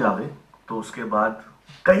कहीं चल जावे तो उसके बाद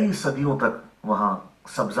कई सदियों तक वहाँ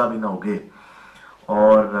सब्जा भी ना उगे,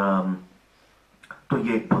 और तो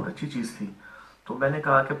ये एक बहुत अच्छी चीज़ थी. तो मैंने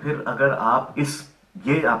कहा कि फिर अगर आप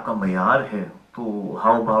ये आपका मयार है, तो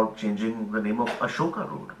how about changing the name of Ashoka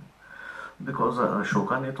road, because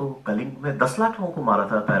Ashoka ने तो कलिंग में 10 लाख लोगों को मारा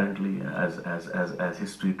था apparently, as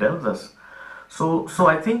history tells us. So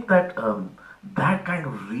I think that that kind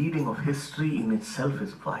of reading of history in itself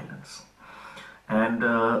is violence, and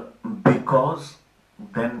because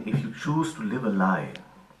then if you choose to live a lie,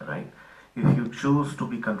 right, if you choose to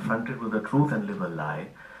be confronted with the truth and live a lie,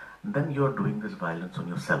 then you're doing this violence on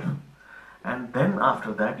yourself, and then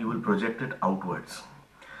after that you will project it outwards.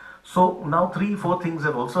 So now 3-4 things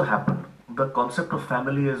have also happened. The concept of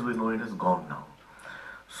family as we know it is gone now.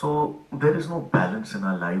 So there is no balance in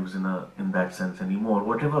our lives in that sense anymore.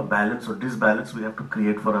 Whatever balance or disbalance we have to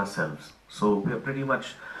create for ourselves. So we are pretty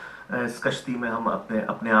much इस कश्ती में हम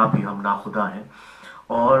अपने आप ही हम नाखुदा हैं,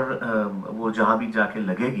 और वो जहाँ भी जाके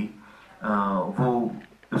लगेगी वो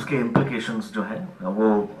उसके implications जो है वो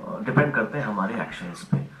डिपेंड करते हैं हमारे एक्शंस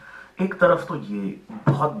पे. एक तरफ तो ये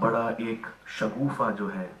बहुत बड़ा एक शगुफा जो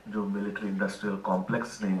है, जो मिलिट्री इंडस्ट्रियल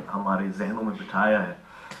कॉम्प्लेक्स ने हमारे जहनों में बिठाया है,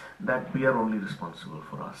 that we are only responsible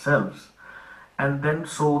for ourselves, and then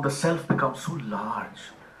so the self becomes so large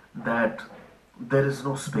that there is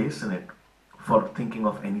no space in it for thinking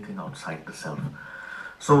of anything outside the self.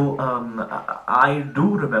 So I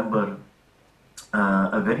do remember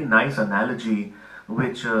a very nice analogy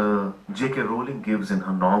which J.K. Rowling gives in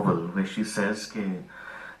her novel, where she says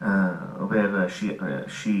where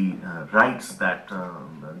she writes that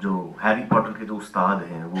जो Harry Potter के जो उस्ताद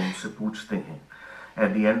हैं वो उनसे पूछते हैं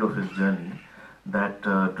at the end of his journey that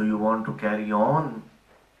do you want to carry on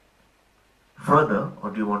further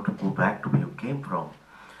or do you want to go back to where you came from?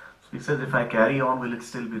 So he says, if I carry on, will it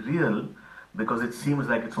still be real? Because it seems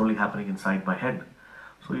like it's only happening inside my head.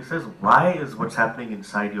 So he says, why is what's happening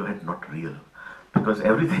inside your head not real? Because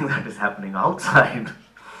everything that is happening outside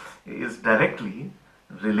is directly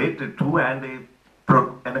related to and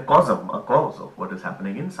a cause of what is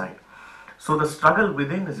happening inside. So the struggle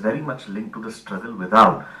within is very much linked to the struggle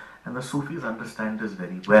without, and the Sufis understand this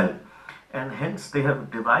very well. And hence they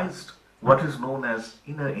have devised what is known as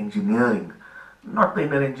inner engineering. Not the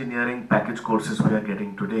inner engineering package courses we are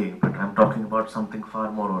getting today, but I'm talking about something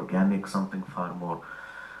far more organic, something far more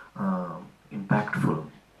impactful.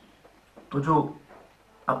 तो जो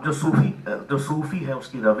सूफी है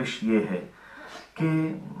उसकी रविश ये है कि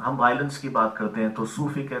हम violence की बात करते हैं तो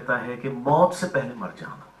सूफी कहता है कि मौत से पहले मर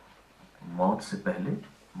जाना, मौत से पहले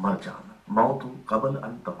मर जाना, मौत कबल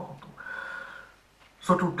अंत मौत.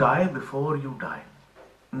 So to die before you die.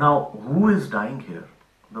 Now who is dying here?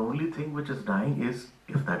 The only thing which is dying is,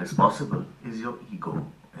 if that is possible, is your ego,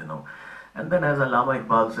 you know. And then as Allama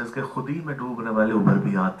Iqbal says कि खुद ही में डूबने वाले उभर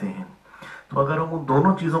भी आते हैं. तो अगर हम उन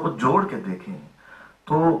दोनों चीजों को जोड़ के देखें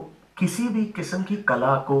तो किसी भी किस्म की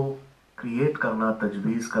कला को क्रिएट करना,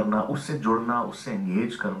 तजवीज़ करना, उससे जुड़ना, उससे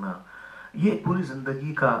एंगेज करना, ये पूरी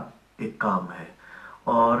जिंदगी का एक काम है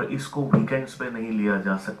और इसको वीकेंड्स पे नहीं लिया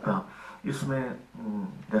जा सकता. इसमें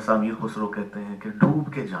जैसा अमीर खुसरो कहते हैं कि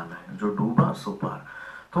डूब के जाना है, जो डूबा सो पार.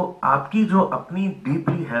 तो आपकी जो अपनी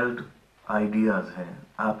डीपली हेल्ड आइडियाज हैं,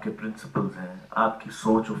 आपके प्रिंसिपल्स हैं, आपकी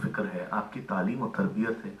सोच और फिक्र है, आपकी तालीम और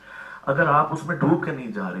तरबियत है, अगर आप उसमें डूब के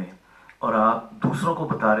नहीं जा रहे हैं और आप दूसरों को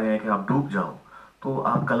बता रहे हैं कि आप डूब जाओ, तो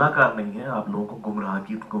आप कलाकार नहीं हैं, आप लोगों को गुमराही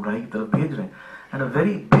की तरफ भेज रहे हैं. And a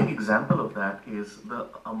very big example of that is the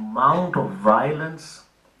amount of violence,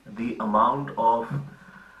 the amount of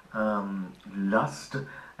lust,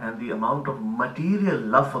 and the amount of material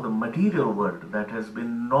love for the material world that has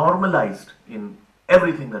been normalized in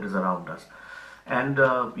everything that is around us. And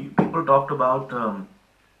people talked about,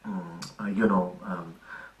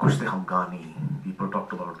 Kushte Hamgani, people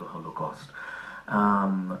talked about the Holocaust.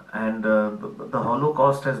 The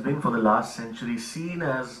Holocaust has been for the last century seen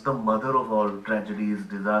as the mother of all tragedies,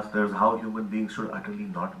 disasters, how human beings should utterly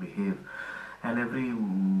not behave. And every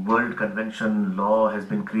world convention law has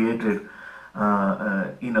been created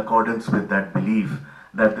in accordance with that belief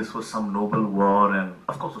that this was some noble war. And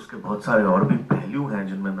of course उसके बहुत सारे और भी पहलू हैं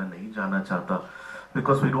जिनमें मैं नहीं जाना चाहता,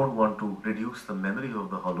 because we don't want to reduce the memory of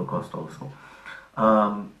the Holocaust also.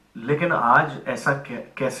 लेकिन आज ऐसा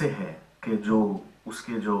कैसे है कि जो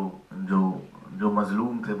उसके जो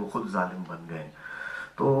मजलूम थे वो खुद जालिम बन गए.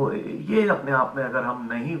 तो ये अपने आप में अगर हम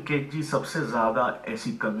नहीं कि जी सबसे ज़्यादा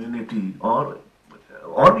ऐसी कम्युनिटी और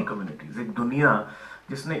भी कम्युनिटीज़, एक दुनिया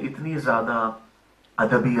जिसने इतनी ज़्यादा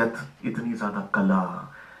अदबियत, इतनी ज़्यादा कला,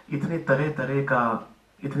 इतने तरह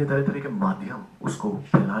तरह के माध्यम उसको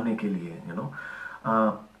फैलाने के लिए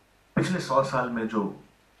पिछले 100 साल में जो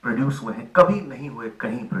प्रोड्यूस हुए हैं कभी नहीं हुए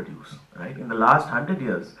कहीं produce, right. In the last 100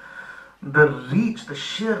 years the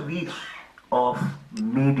sheer reach of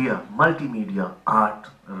media, multimedia, art,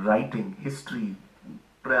 writing, history,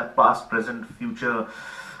 past, present, future,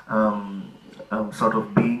 sort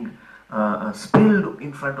of being spilled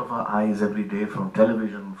in front of our eyes every day from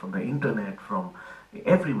television, from the internet, from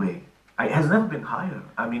every way. It has never been higher.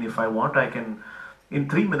 I mean, if I want, I can, in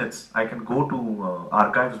 3 minutes, I can go to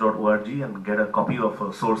archives.org and get a copy of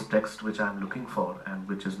a source text which I am looking for and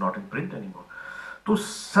which is not in print anymore. तो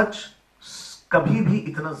सच कभी भी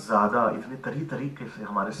इतना ज़्यादा, इतने तरीके से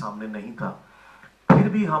हमारे सामने नहीं था, फिर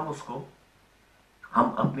भी हम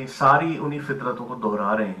अपनी सारी उन्हीं फितरतों को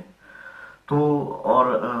दोहरा रहे हैं. तो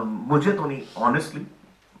और मुझे तो नहीं ऑनेस्टली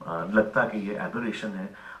लगता कि ये एबरेशन है.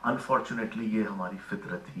 अनफॉर्चुनेटली ये हमारी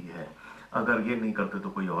फितरत ही है. अगर ये नहीं करते तो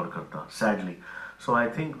कोई और करता, sadly. So I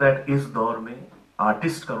think that इस दौर में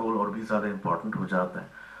आर्टिस्ट का रोल और भी ज़्यादा इम्पोर्टेंट हो जाता है.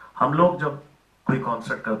 हम लोग जब कोई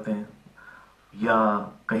कॉन्सर्ट करते हैं या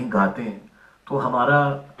कहीं गाते हैं तो हमारा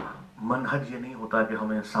मनहज ये नहीं होता कि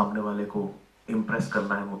हमें सामने वाले को इम्प्रेस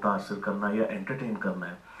करना है, मुतासिर करना या एंटरटेन करना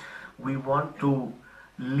है. We want to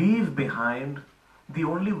leave behind the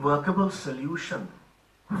only workable solution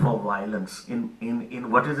for violence in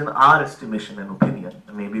what is in our estimation and opinion.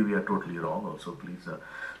 Maybe we are totally wrong also. Please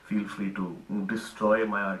feel free to destroy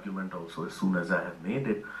my argument also as soon as I have made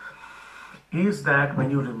it. is that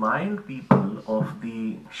when you remind people of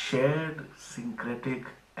the shared, syncretic,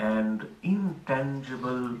 and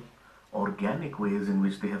intangible organic ways in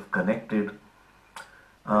which they have connected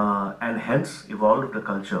and hence evolved a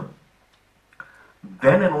culture,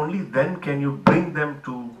 then and only then can you bring them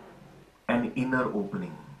to an inner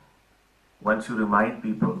opening. Once you remind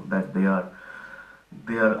people that they are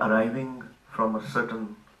arriving from a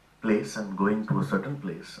certain place and going to a certain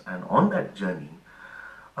place, and on that journey,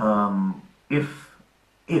 if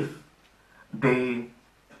they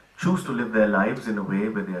choose to live their lives in a way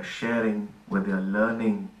where they are sharing, where they are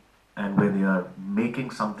learning, and where they are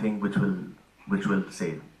making something which will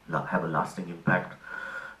say have a lasting impact,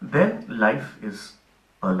 then life is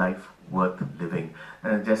a life worth living.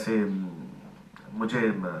 जैसे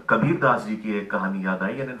मुझे कबीर दास जी की एक कहानी याद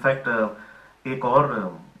आई, and in fact एक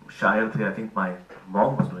और शायर थे, I think my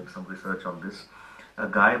mom was doing some research on this, a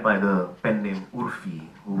guy by the pen name Urfi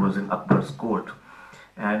who was in Akbar's court,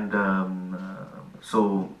 and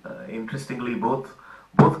so interestingly both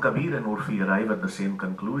Kabir and Urfi arrive at the same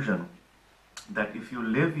conclusion, that if you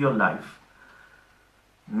live your life,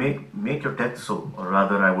 make your death so, or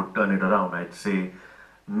rather I would turn it around, I'd say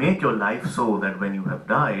make your life so that when you have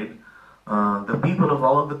died, the people of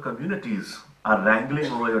all the communities are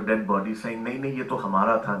wrangling over your dead body saying nahi nahi ye to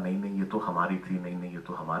hamara tha, nahi nahi ye to hamari thi, nahi nahi ye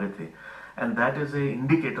to hamare the, and that is a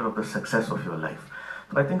indicator of the success of your life.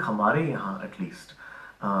 So I think हमारे यहाँ at least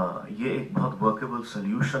ये एक बहुत workable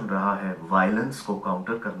solution रहा है violence को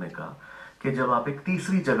counter करने का, कि जब आप एक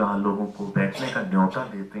तीसरी जगह लोगों को बैठने का न्योता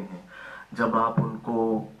देते हैं, जब आप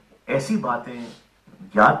उनको ऐसी बातें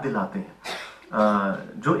याद दिलाते हैं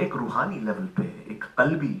जो एक रूहानी लेवल पे, एक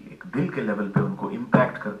कल्बी, एक दिल के लेवल पे उनको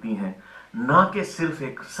इम्पैक्ट करती हैं, ना कि सिर्फ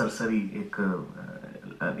एक सरसरी एक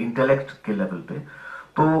इंटेलेक्ट के लेवल पे,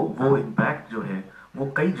 तो वो इम्पैक्ट जो है वो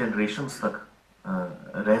कई जनरेशन्स तक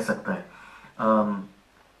रह सकता है.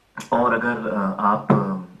 और अगर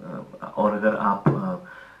आप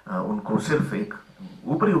उनको सिर्फ एक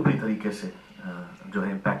ऊपरी तरीके से जो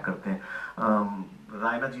है इम्पैक्ट करते हैं.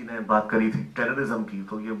 रायना जी ने बात करी थी टेररिज्म की,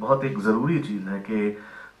 तो ये बहुत एक ज़रूरी चीज़ है कि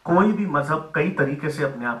कोई भी मज़हब कई तरीके से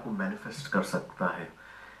अपने आप को मैनिफेस्ट कर सकता है,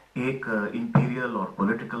 एक इंपीरियल और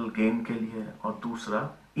पॉलिटिकल गेन के लिए, और दूसरा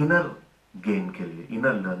इनर गेन के लिए,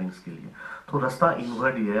 इनर लर्निंग्स के लिए. तो रास्ता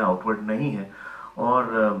इनवर्ड ही है, आउटवर्ड नहीं है. और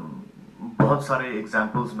बहुत सारे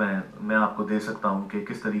एग्जाम्पल्स मैं आपको दे सकता हूँ कि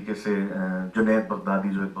किस तरीके से जुनैद बगदादी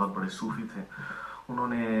जो एक बहुत बड़े सूफी थे,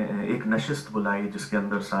 उन्होंने एक नशिस्त बुलाई जिसके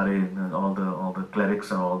अंदर सारे all the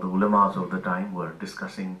clerics and all the ulamas of the time were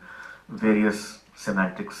discussing various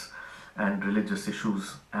semantics and religious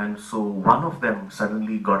issues. And so one of them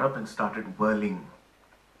suddenly got up and started whirling.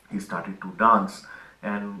 He started to dance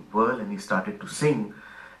and whirl, and he started to sing,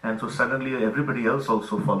 and so suddenly everybody else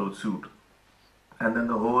also followed suit, and then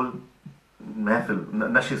the whole mehfil,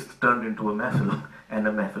 nashist, turned into a mehfil, and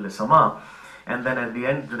a mehfil-e-sama. And then at the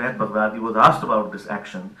end, Junaid Baghdadi was asked about this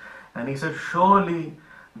action, and he said, surely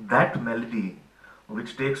that melody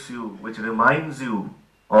which takes you, which reminds you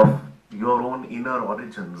of your own inner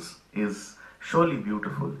origins, is surely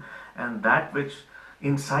beautiful, and that which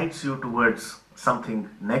incites you towards something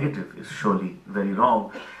negative is surely very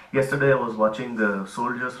wrong. Yesterday I was watching the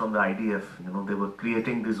soldiers from the IDF, they were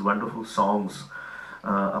creating these wonderful songs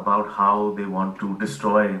about how they want to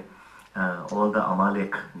destroy all the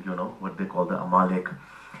Amalek, what they call the Amalek.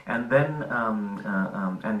 And then,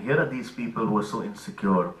 and here are these people who are so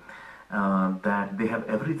insecure that they have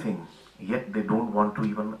everything, yet they don't want to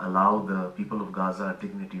even allow the people of Gaza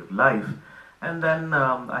dignity of life. And then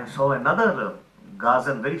I saw another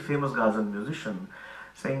Gazan, very famous Gazan musician,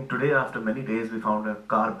 saying, today after many days we found a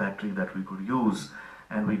car battery that we could use,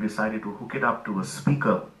 and we decided to hook it up to a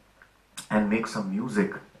speaker and make some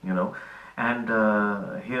music, and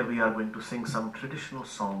here we are going to sing some traditional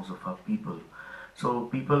songs of our people. So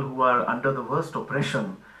people who are under the worst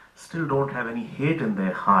oppression still don't have any hate in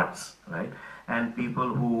their hearts, right? And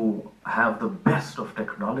people who have the best of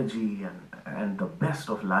technology and the best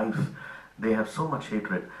of life, they have so much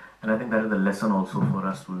hatred. And I think that is the lesson also for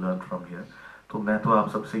us to learn from here. तो मैं तो आप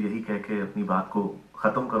सबसे यही कह के अपनी बात को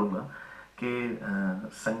ख़त्म करूँगा कि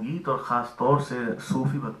संगीत और ख़ास तौर से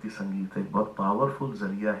सूफी भक्ति संगीत एक बहुत पावरफुल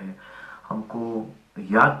ज़रिया है हमको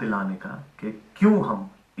याद दिलाने का कि क्यों हम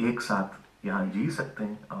एक साथ यहाँ जी सकते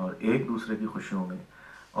हैं और एक दूसरे की खुशियों में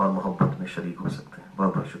और मोहब्बत में शरीक हो सकते हैं.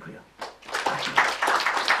 बहुत बहुत शुक्रिया.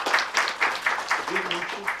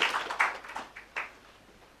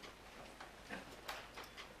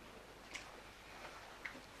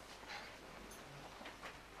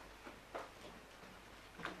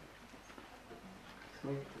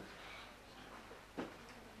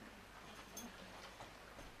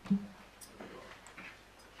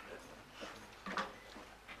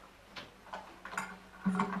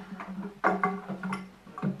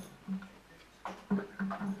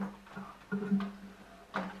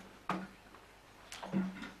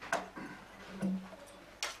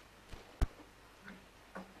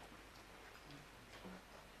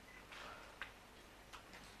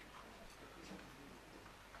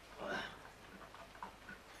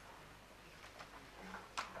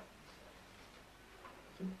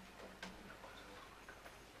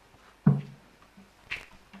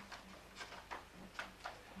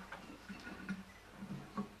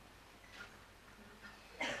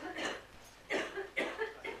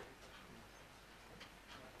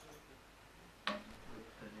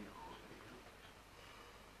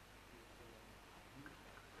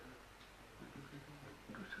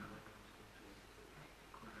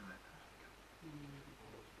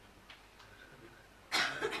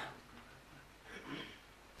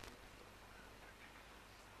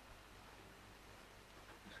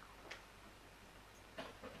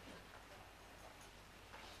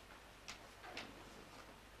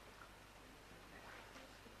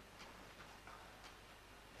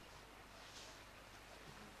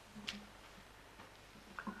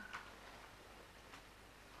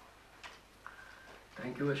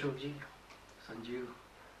 you, Ashokji, Sanjeev.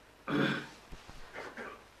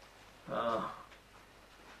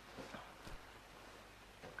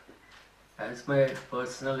 As my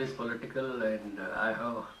personal is political, and I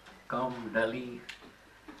have come Delhi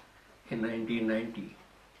in 1990,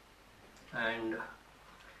 and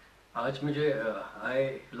आज मुझे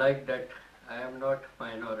I like that I am not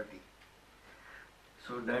minority.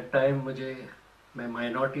 So that time मैं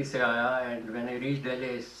minority से आया, and when I reached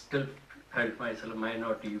Delhi, I still felt myself a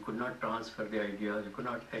minority. You could not transfer the ideas, you could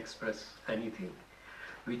not express anything,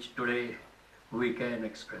 which today we can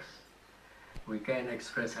express. We can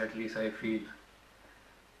express, at least I feel,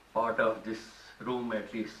 part of this room,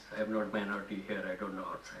 at least I am not minority here, I don't know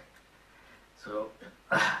outside. So,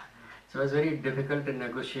 so it was very difficult to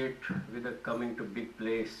negotiate with a coming to big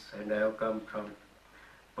place, and I have come from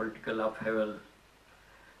political upheaval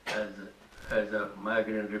as a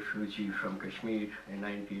migrant refugee from Kashmir in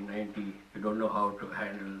 1990. You don't know how to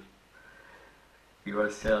handle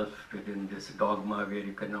yourself within this dogma where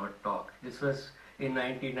you cannot talk. This was in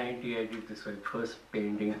 1990, I did this my first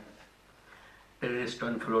painting, Terrorist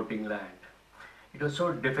on Floating Land. It was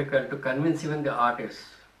so difficult to convince even the artists,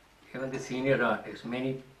 even the senior artists.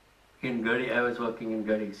 Many in Gadi, I was working in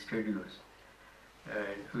Gadi studios.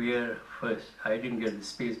 And we are first, I didn't get the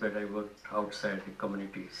space, but I worked outside the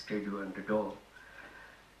community studio on the door.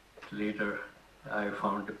 Later, I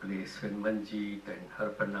found a place when Manjeet and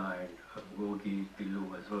Harpana and Gogi, Tilu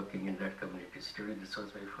was working in that community studio. This was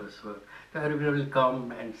my first work. Everyone will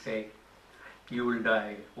come and say, you will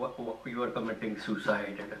die, you are committing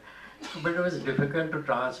suicide. But it was difficult to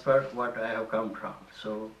transfer what I have come from.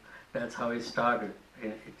 So that's how it started.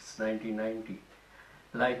 It's 1990.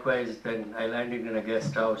 Likewise, then I landed in a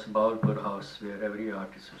guest house, Bawalpur house, where every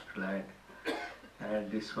artist used to land.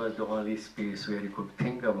 And this was the only space where you could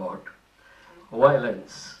think about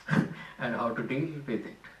violence and how to deal with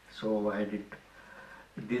it. So I did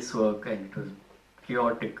this work, and it was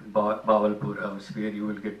chaotic Bawalpur house where you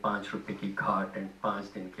will get 5 rupees ki cart and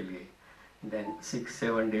 5 din ke liye. Then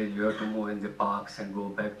 6-7 days you have to move in the parks and go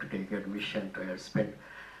back to take admission. So I had spent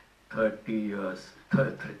 30 years,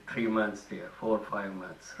 3 months there, 4 or 5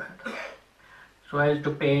 months rather. So I had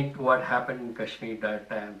to paint what happened in Kashmir that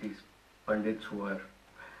time. These Pandits who were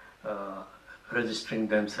registering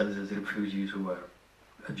themselves as refugees, who were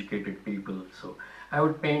educated people. So I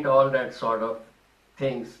would paint all that sort of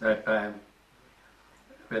things that time.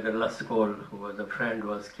 Whether Laskol, who was a friend,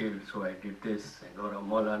 was killed, so I did this, and or a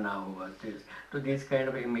Maulana, who was this. So these kind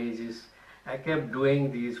of images, I kept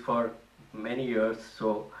doing these for many years.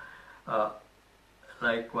 So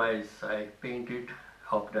likewise, I painted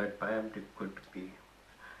of that poem. It could be.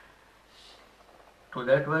 So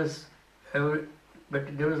that was.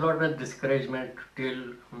 But there was a lot of discouragement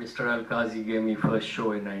till Mr. Al-Qazi gave me first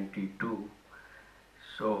show in 92.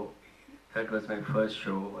 So that was my first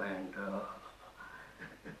show, and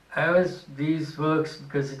I was these works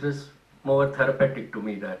because it was more therapeutic to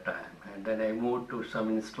me that time. And then I moved to some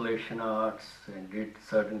installation arts and did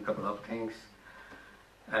certain couple of things.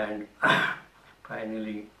 And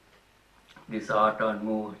finally, this art on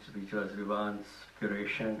moves, which was Vivan's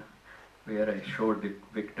curation, where I showed the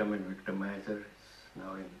victim and victimizer,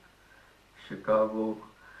 now in Chicago.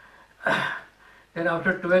 Then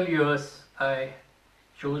after 12 years, I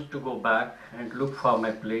chose to go back and look for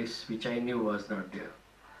my place, which I knew was not there.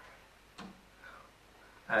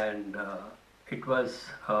 And it was,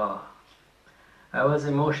 I was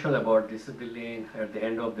emotional about this. Is the lane, at the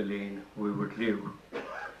end of the lane, we would live.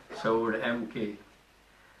 So would MK.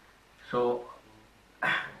 So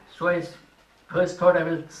I first thought I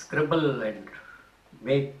will scribble and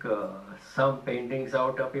make some paintings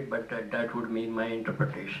out of it, but that would mean my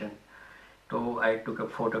interpretation. So I took a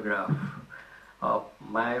photograph of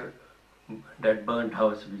that burnt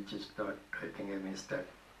house, which is not, I think I missed that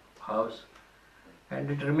house. And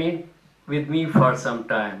it remained with me for some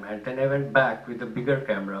time. And then I went back with a bigger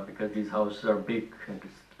camera, because these houses are big and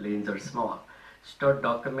these lanes are small. Start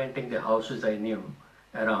documenting the houses I knew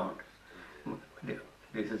around.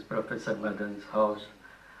 This is Professor Madan's house.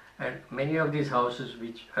 And many of these houses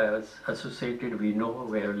which I was associated, we know,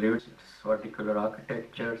 we have lived particular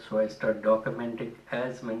architecture. So I started documenting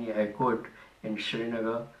as many I could in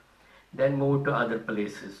Srinagar, then moved to other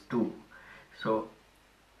places too. So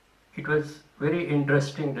it was very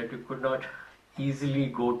interesting that you could not easily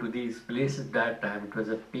go to these places that time. It was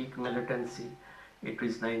a peak militancy. It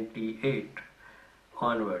was 98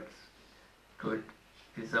 onwards. So it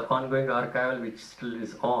is an ongoing archival which still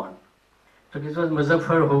is on. So this was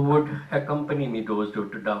Muzaffar who would accompany me those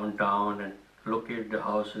days to downtown and locate the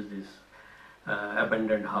houses, these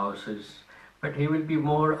abandoned houses. But he will be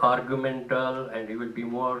more argumental and he will be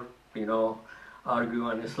more, argue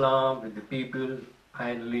on Islam with the people.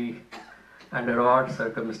 Finally, under odd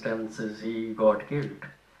circumstances, he got killed.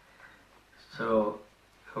 So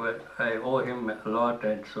I owe him a lot,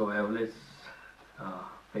 and so I always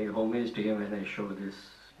pay homage to him when I show this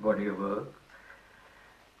body of work.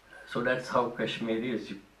 So that's how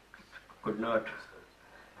Kashmiris could not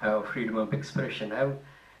have freedom of expression. I'm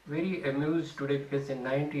very amused today because in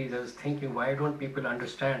 90s I was thinking, why don't people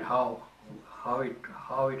understand how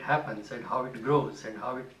it happens and how it grows and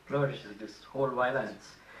how it flourishes, this whole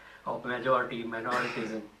violence of majority,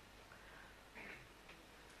 minoritism.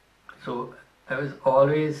 So I was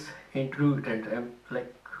always intrigued, and I'm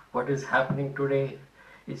like, what is happening today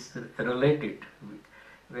is related.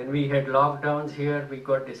 When we had lockdowns here, we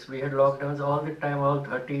got this. We had lockdowns all the time, all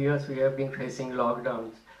 30 years we have been facing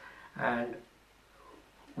lockdowns. And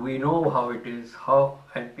we know how it is,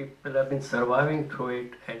 and people have been surviving through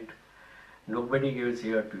it, and nobody gives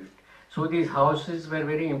ear to it. So these houses were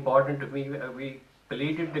very important to me. We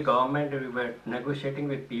pleaded the government, we were negotiating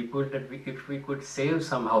with people that if we could save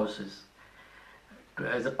some houses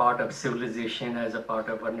as a part of civilization, as a part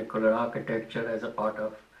of vernacular architecture, as a part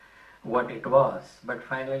of what it was. But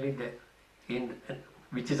finally,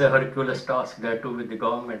 which is a Herculean task there too with the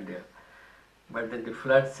government there. But then the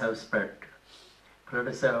floods have spread.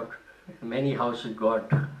 Floods have, many houses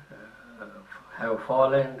have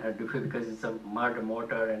fallen because it's a mud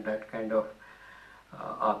mortar and that kind of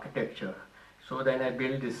architecture. So then I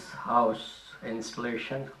built this house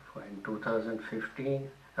installation in 2015,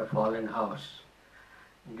 a fallen house,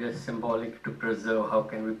 just symbolic to preserve, how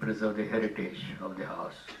can we preserve the heritage of the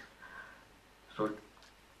house. So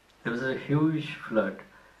there was a huge flood.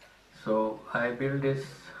 So I built this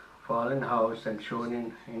fallen house and shown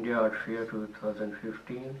in India Art Fair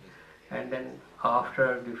 2015. And then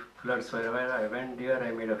after the floods were over, I went there,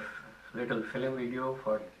 I made a little film video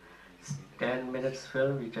for 10 minutes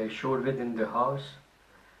film, which I showed within the house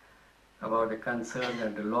about the concern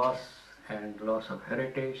and the loss of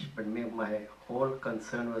heritage. But my whole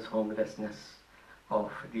concern was homelessness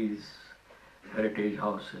of these heritage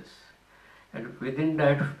houses. And within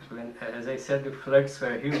that, as I said, the floods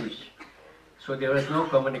were huge. So there was no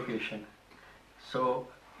communication. So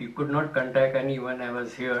you could not contact anyone. I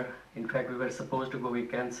was here. In fact, we were supposed to go, we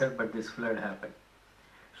cancelled, but this flood happened.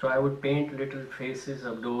 So I would paint little faces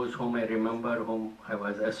of those whom I remember, whom I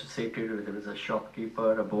was associated with. There was a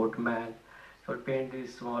shopkeeper, a boatman. So I would paint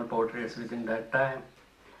these small portraits within that time,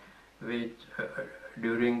 which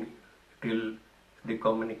till the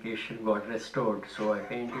communication got restored. So I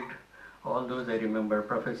painted all those I remember,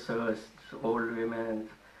 professors, old women,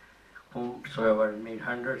 whomsoever, made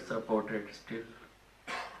hundreds of portraits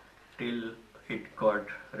till it got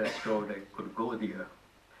restored. I could go there.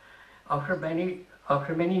 After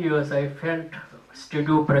many years, I felt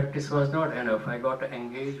studio practice was not enough. I got to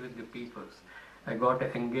engage with the people. I got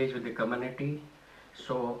to engage with the community.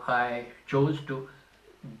 So I chose to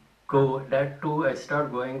go. That too, I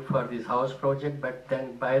started going for this house project, but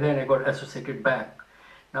then by then I got associated back.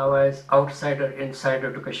 Now as outsider,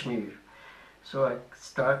 insider to Kashmir. So I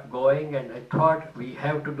started going, and I thought we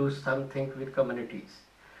have to do something with communities.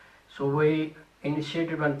 So we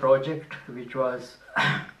initiated one project, which was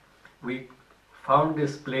we found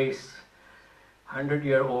this place,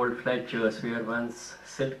 100-year-old Fletchers, where once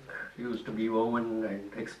silk used to be woven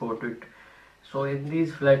and exported. So in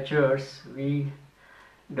these Fletchers, we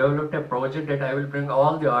developed a project that I will bring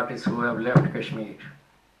all the artists who have left Kashmir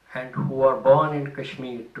and who are born in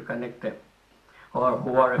Kashmir to connect them, or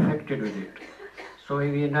who are affected with it. So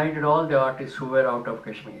we united all the artists who were out of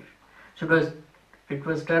Kashmir. So it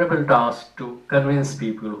was a terrible task to convince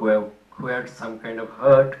people who had some kind of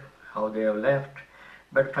hurt, how they have left.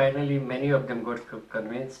 But finally, many of them got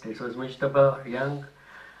convinced. It was Mujtaba, a young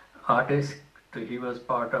artist. He was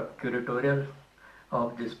part of curatorial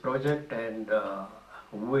of this project, and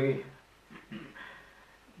we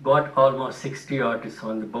got almost 60 artists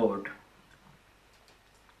on the board.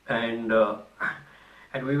 And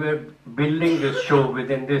we were building this show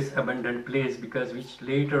within this abandoned place, because which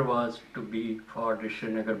later was to be for the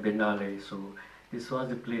Srinagar Biennale. So this was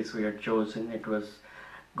the place we had chosen. It was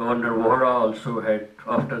Governor Vora also had,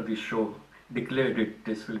 after the show, declared it,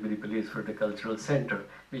 this will be the place for the cultural center,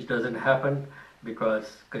 which doesn't happen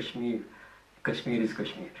because Kashmir is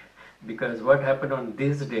Kashmir. Because what happened on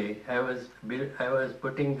this day, I was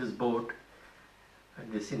putting this boat,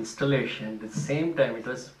 this installation, at the same time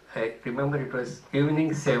I remember it was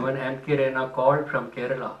evening 7, M.K. Raina called from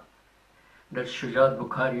Kerala that Shujat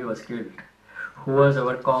Bukhari was killed, who was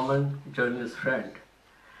our common journalist friend.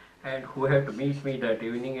 and who had to meet me that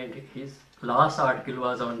evening, and his last article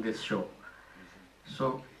was on this show.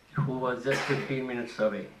 So, who was just 15 minutes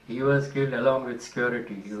away. He was killed along with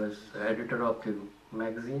security. He was editor of the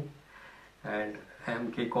magazine, and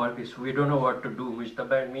MK called me, so we don't know what to do.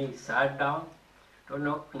 Mujtaba and me sat down. Don't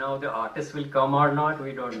know now the artist will come or not,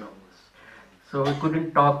 we don't know. So we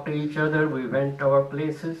couldn't talk to each other, we went our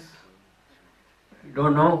places. We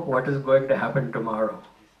don't know what is going to happen tomorrow.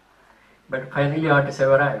 But finally artists have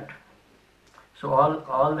arrived. So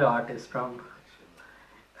all the artists from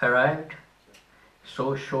arrived,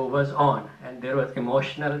 so show was on, and there was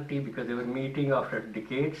emotionality because they were meeting after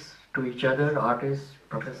decades to each other, artists,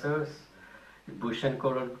 professors, Bhushan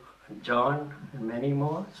Kaur, John, and many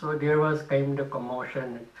more. So there was kind of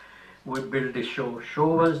commotion. We built the show. Show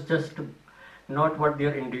was just not what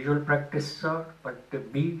their individual practices are, but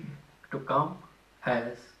to come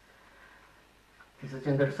as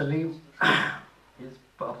Chandra Salim, his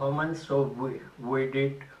performance. So we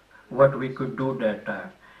did what we could do that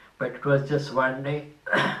time. But it was just one day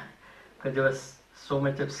because there was so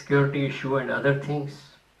much of security issue and other things.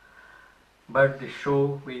 But the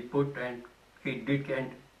show we put, and it did,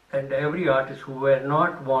 and every artist who were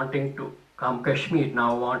not wanting to come Kashmir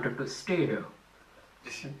now wanted to stay here.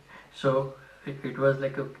 So it was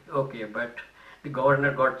like, okay, but the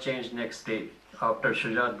governor got changed next day after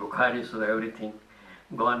Shujat Bukhari, so everything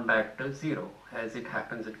gone back to zero, as it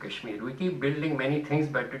happens in Kashmir. We keep building many things,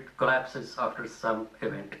 but it collapses after some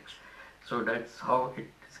event. So that's how it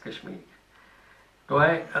is Kashmir. So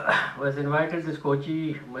I was invited to this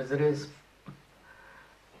Kochi Mazres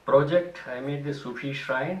project. I made the Sufi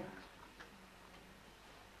shrine.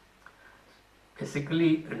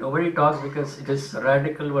 Basically, nobody talks because it is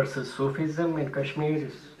radical versus Sufism in Kashmir,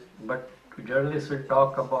 but journalists will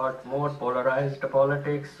talk about more polarized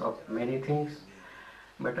politics of many things.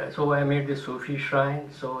 But so I made the Sufi shrine.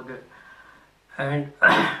 So and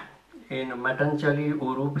in Matanchali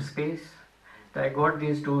Urup space, I got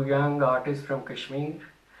these two young artists from Kashmir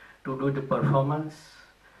to do the performance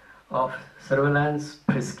of surveillance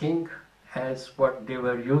frisking as what they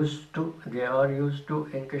are used to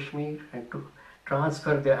in Kashmir, and to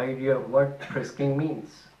transfer the idea of what frisking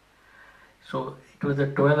means. So it was a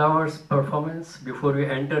 12 hours performance before we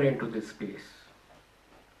enter into this space.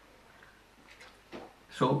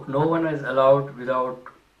 So no one is allowed without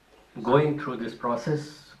going through this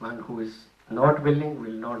process. One who is not willing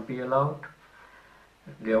will not be allowed.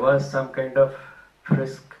 There was some kind of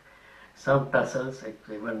frisk, some tussles.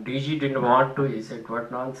 When DG didn't want to, he said,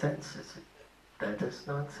 "What nonsense?" I said, "That is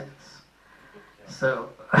nonsense." So,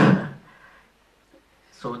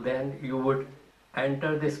 so then you would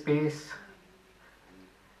enter the space,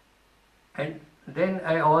 and then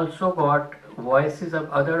I also got voices of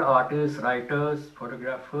other artists, writers,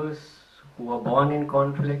 photographers who were born in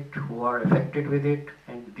conflict, who are affected with it,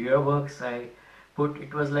 and their works I put.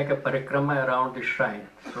 It was like a parikrama around the shrine,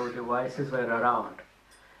 so the voices were around.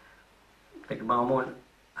 Like Mamoon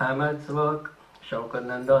Ahmed's work, Shaukat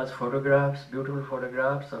Nanda's photographs, beautiful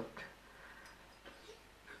photographs of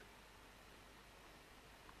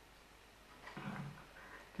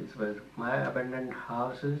these were my abandoned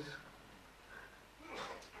houses.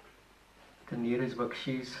 The Neeraj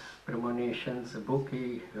Bakshi's Premonitions, a book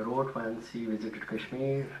he wrote once he visited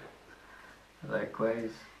Kashmir.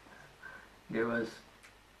 Likewise, there was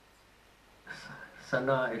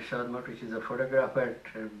Sana Irshad Mutt, which is a photographer,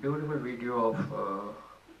 a beautiful video of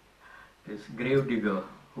this grave digger,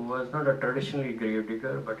 who was not a traditionally grave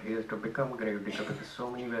digger, but he has to become grave digger because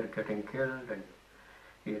so many were getting killed, and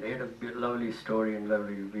he had a lovely story and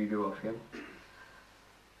lovely video of him.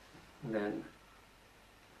 Then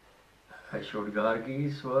I showed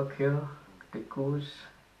Gargi's work here, Tikku's.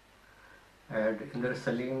 I had Indra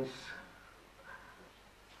Salim's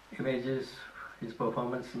images, his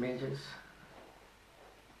performance images.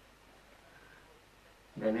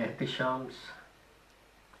 Then Ehtisham's,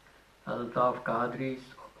 Altaf Qadri's,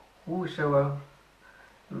 whosoever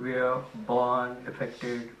were born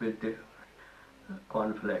affected with the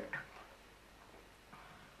conflict.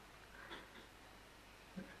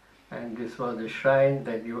 And this was the shrine,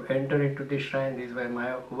 that you enter into the shrine. These were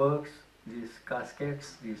my works, these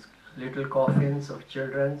caskets, these little coffins of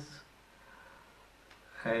children's,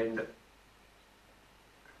 and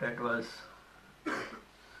that was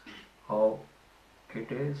how it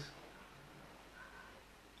is.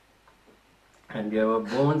 And there were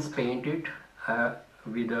bones painted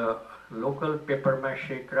with a local paper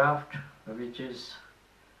mache craft, which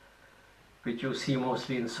you see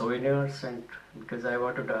mostly in souvenirs, and because I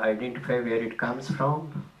wanted to identify where it comes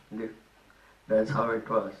from, that's how it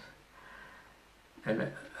was.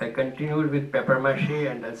 And I continued with paper mache,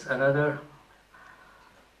 and that's another.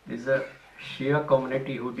 There's a Shia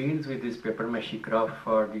community who deals with this paper mache craft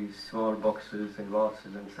for these small boxes and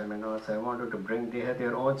boxes and seminars. I wanted to bring, they have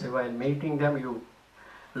their own, so while making them, you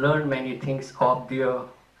learn many things of their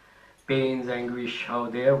pains, anguish, how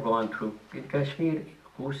they have gone through. In Kashmir,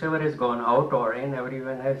 whosoever has gone out or in,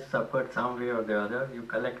 everyone has suffered some way or the other. You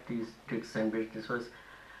collect these tricks and bits. This was,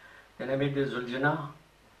 then I made this Zuljana.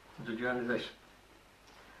 Zuljana is a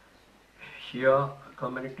Shia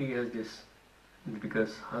community, has this,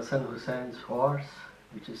 because Hassan Hussein's horse,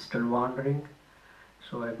 which is still wandering.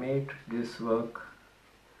 So I made this work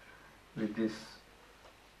with this.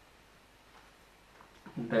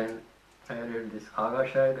 Then I read this Agha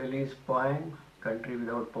Shahid Ali's poem, Country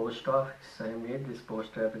Without Post Office. I made this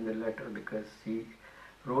poster in the letter because he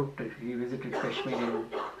wrote, he visited Kashmir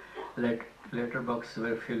in letterboxes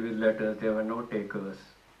were filled with letters, there were no takers.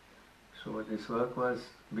 So this work was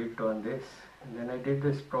built on this. And then I did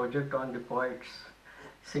this project on the poets,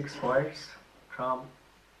 6 poets from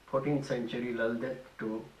 14th century Laldet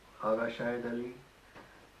to Agha Shahid Ali,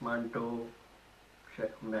 Manto,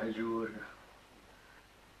 Mahjur,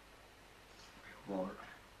 more,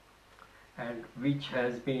 and which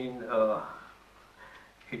has been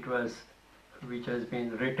which has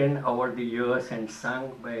been written over the years and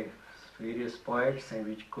sung by various poets, and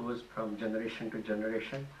which goes from generation to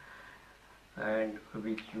generation, and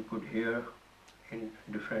which you could hear in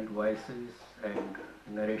different voices and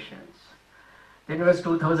narrations. Then it was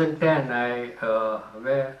 2010,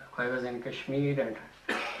 where I was in Kashmir, and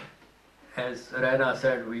as Raina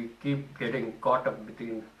said, we keep getting caught up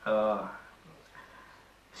between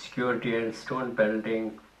security and stone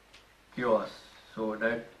pelting chaos. So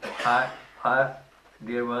that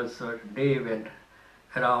there was a day when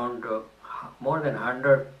around more than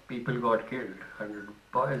 100 people got killed, 100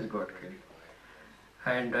 boys got killed.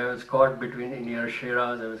 And I was caught between, in near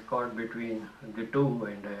Shiraz, I was caught between the two,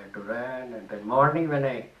 and I had to run. And then morning when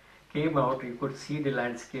I came out, you could see the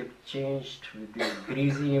landscape changed with these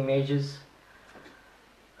greasy images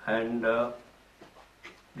and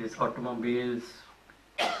these automobiles.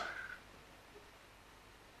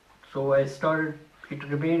 So I started, it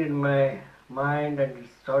remained in my mind, and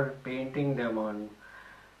started painting them on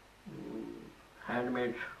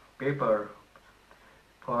handmade paper.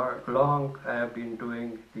 For long I have been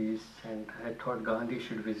doing these, and I thought Gandhi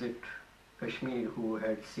should visit Kashmir, who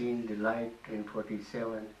had seen the light in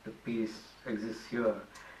 47, the peace exists here.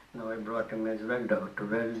 Now I brought him as well to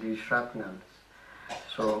weld these shrapnels.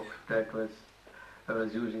 So that was, I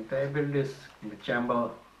was using, I built this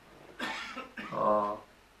chamber so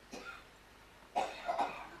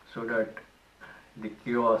that the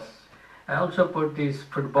chaos. I also put these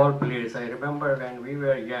football players. I remember when we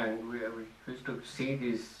were young, we used to see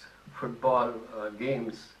these football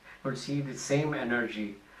games, would see the same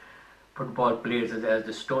energy football players as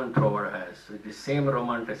the stone thrower has, with the same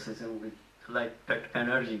romanticism, with like that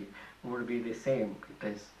energy would be the same. It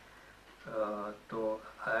is, so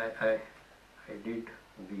I did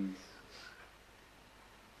these.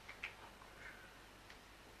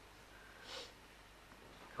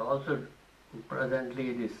 Also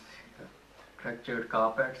presently this fractured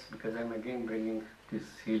carpets, because I'm again bringing this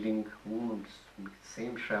healing wounds, with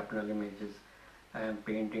same shrapnel images. I am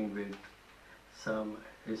painting with some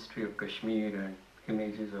history of Kashmir and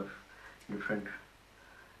images of different,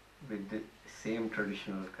 with the same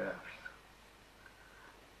traditional crafts.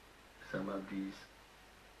 Some of these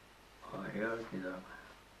are here. These are.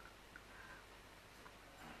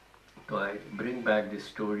 So I bring back the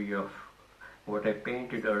story of what I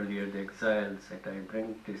painted earlier, the exiles, that I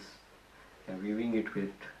bring this and weaving it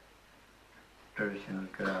with traditional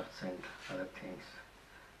crafts and other things.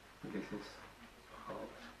 This is how.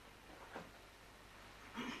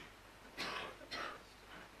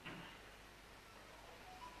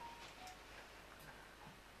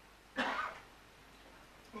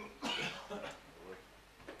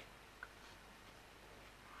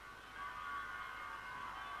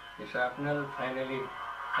 The shrapnel, finally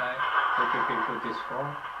I put it into this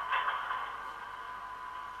form.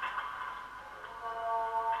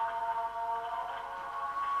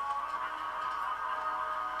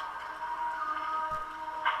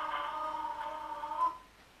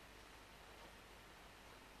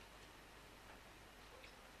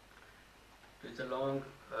 It's a long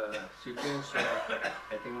sequence, so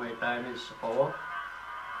I think my time is over,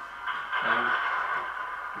 and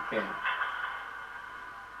you can.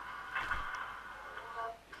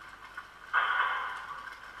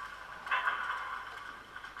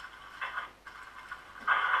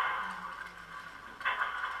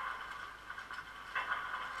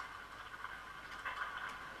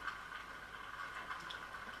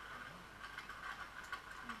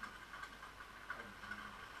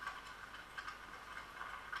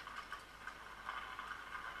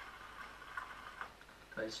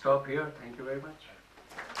 I'll stop here. Thank you very much.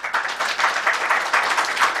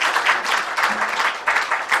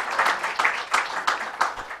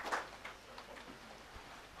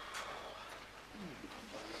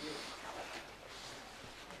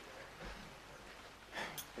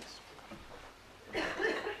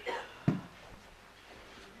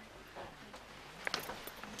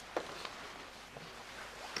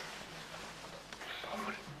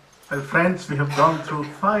 Well, friends, we have gone through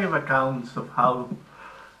 5 accounts of how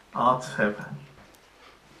arts have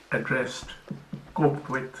addressed, coped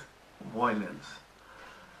with violence.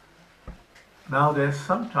 Now there's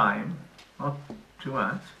some time, not too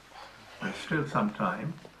much, but still some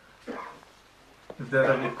time, if there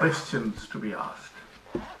are any questions to be asked.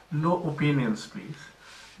 No opinions, please,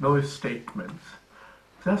 no statements.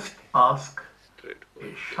 Just ask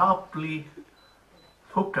a sharply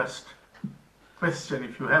focused question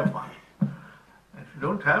if you have one. If you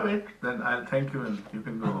don't have it, then I'll thank you and you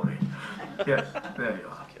can go away. Yes, there you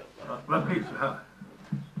are. Well, please.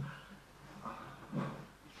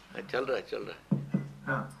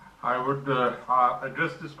 I would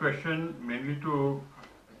address this question mainly to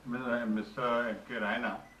Mr. M.K.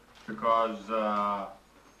 Raina, because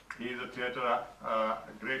he is a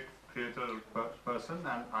great theatre person,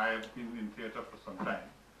 and I have been in theatre for some time.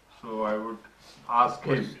 So I would ask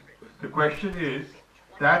him. The question is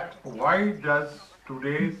that why does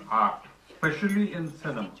today's art, especially in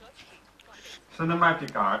cinema,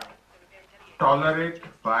 cinematic art, tolerate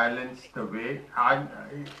violence the way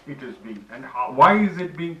it is being, and why is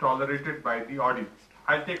it being tolerated by the audience?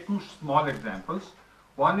 I'll take 2 small examples.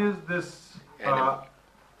 One is this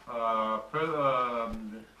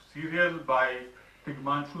serial by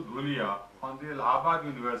Tigmanshu Dhulia on the Allahabad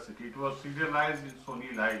University. It was serialized in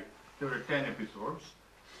Sony Live. There were 10 episodes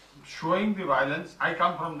showing the violence. I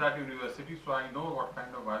come from that university, so I know what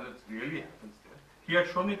kind of violence really happens there. He had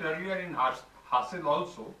shown it earlier in Hasil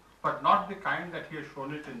also, but not the kind that he has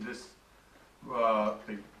shown it in this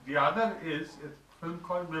thing. The other is a film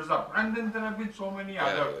called Mirza, and then there have been so many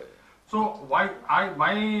others. So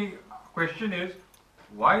my question is,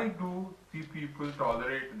 why do the people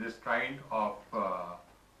tolerate this kind of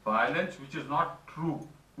violence, which is not true?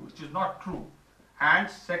 And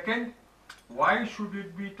second, why should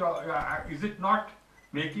it be? Is it not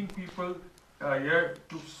making people here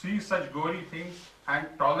to see such gory things and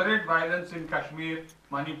tolerate violence in Kashmir,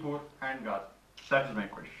 Manipur, and Gaza? That is my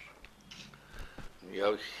question. You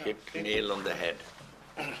have hit the nail on the head.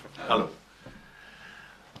 Hello.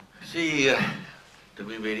 See, to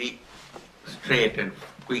be very straight and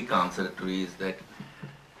quick answer to it is that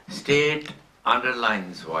state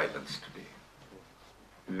underlines violence today.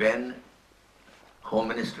 When Home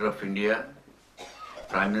Minister of India,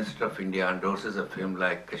 Prime Minister of India endorses a film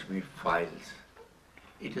like Kashmir Files,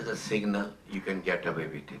 it is a signal you can get away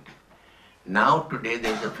with it. Now today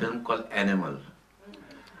there is a film called Animal,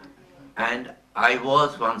 and I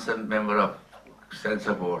was once a member of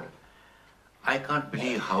Censor Board. I can't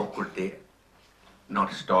believe how could they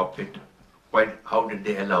not stop it. How did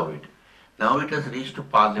they allow it? Now it has reached to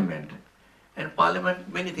Parliament, and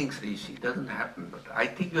Parliament many things reach. It doesn't happen, but I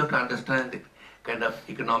think you have to understand the kind of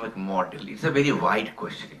economic model. It's a very wide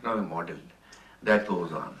question, economic model that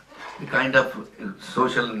goes on. The kind of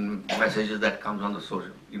social messages that comes on the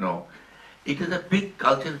social, it is a big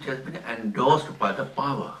culture which has been endorsed by the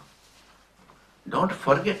power. Don't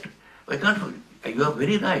forget, you are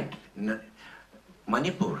very right.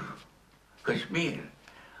 Manipur, Kashmir,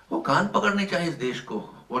 वो कान पकड़ने चाहिए इस देश को.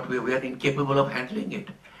 What we are incapable of handling it.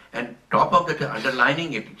 And top of that,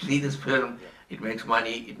 underlining it, see this film, it makes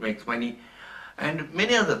money, and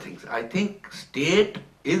many other things. I think state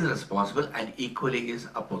is responsible and equally is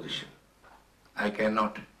opposition. I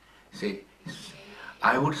cannot say.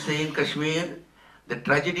 I would say in Kashmir, the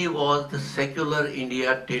tragedy was the secular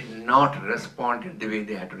India did not respond the way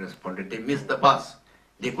they had to respond. They missed the bus.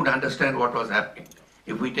 They could understand what was happening.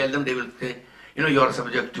 If we tell them, they will say, you are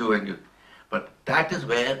subject to, but that is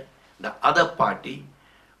where the other party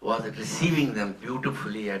was receiving them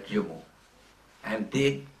beautifully at Jammu. And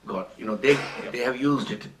they got, they have used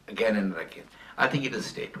it again and again. I think it is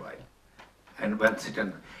statewide. And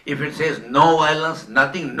if it says no violence,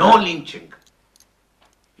 nothing, no lynching,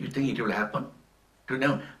 you think it will happen?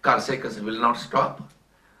 Karsekas will not stop.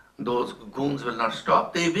 Those goons will not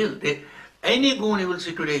stop. They will. Any goon you will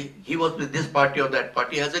see today, he was with this party or that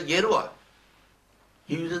party, has a gerwa.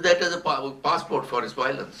 He uses that as a passport for his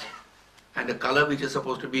violence. And the color which is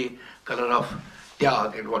supposed to be color of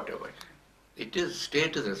tyag and whatever. It is,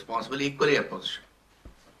 state is responsible, equally opposition.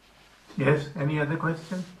 Yes, any other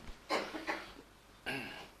question?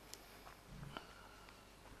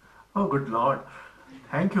 Oh, good Lord.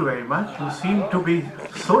 Thank you very much. You seem to be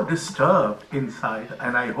so disturbed inside,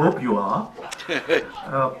 and I hope you are.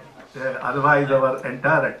 Otherwise, our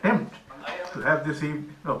entire attempt to have this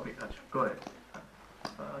evening. No, please, go ahead.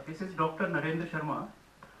 This is Dr. Narendra Sharma.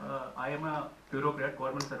 I am a bureaucrat,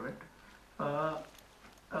 government servant.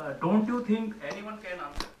 Don't you think anyone can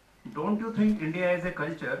answer? Don't you think India as a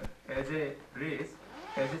culture, as a race,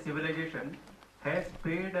 as a civilization, has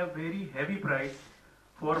paid a very heavy price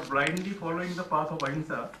for blindly following the path of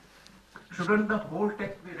ahimsa? Shouldn't the whole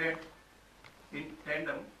text be read in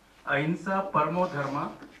tandem? Ahimsa parmo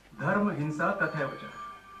dharma, dharma hinsa tatha vacha.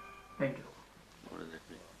 Thank you.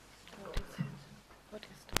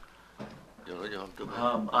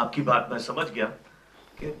 हाँ, आपकी बात मैं समझ गया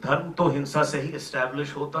कि धर्म तो हिंसा से ही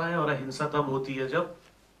एस्टैब्लिश होता है और अहिंसा तब होती है जब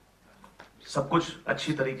सब कुछ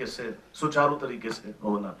अच्छी तरीके से, सुचारू तरीके से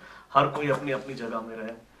होना, हर कोई अपनी अपनी जगह में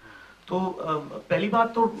रहे। तो पहली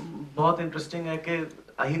बात तो बहुत इंटरेस्टिंग है कि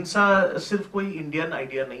अहिंसा सिर्फ कोई इंडियन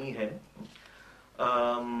आइडिया नहीं है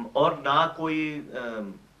और ना कोई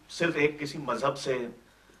सिर्फ एक किसी मजहब से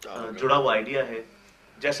जुड़ा हुआ आइडिया है।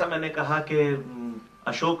 जैसा मैंने कहा कि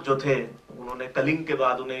अशोक जो थे, उन्होंने कलिंग के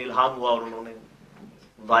बाद उन्हें इल्हाम हुआ और उन्होंने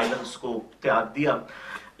वायलेंस को त्याग दिया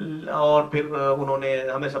और फिर उन्होंने,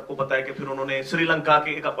 हमें सबको पता है कि फिर उन्होंने श्रीलंका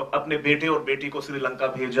के अपने बेटे और बेटी को श्रीलंका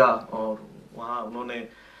भेजा और वहां उन्होंने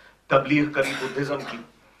तबलीग करी बुद्धिज्म की।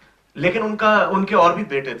 लेकिन उनके और भी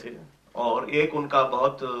बेटे थे और एक उनका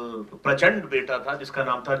बहुत प्रचंड बेटा था जिसका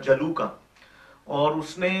नाम था जलूका, और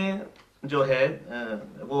उसने जो है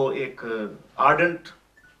वो एक आर्डेंट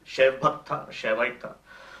शैव भक्त था, शैवाइट था,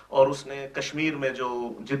 और उसने कश्मीर में जो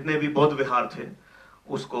जितने भी बौद्ध विहार थे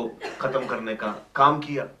उसको खत्म करने का काम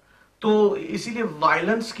किया। तो इसीलिए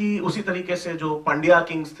वायलेंस की उसी तरीके से जो पांड्या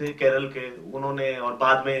किंग्स थे केरल के, उन्होंने, और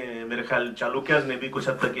बाद में मेरे ख्याल चालुक्यज ने भी कुछ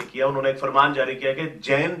हद तक ये किया, उन्होंने एक फरमान जारी किया कि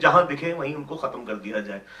जैन जहां दिखे वहीं उनको खत्म कर दिया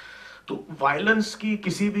जाए। तो वायलेंस की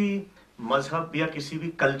किसी भी मजहब या किसी भी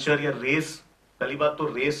कल्चर या रेस, पहली बात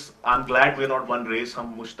तो race, I am glad we not one race,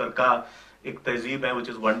 हम मुश्तरका एक तहजीब है विच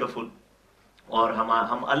इज वंडरफुल, और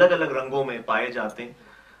हम अलग अलग रंगों में पाए जाते हैं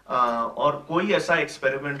और कोई ऐसा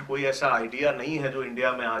एक्सपेरिमेंट, कोई ऐसा आइडिया नहीं है जो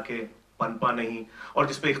इंडिया में आके पनपा नहीं और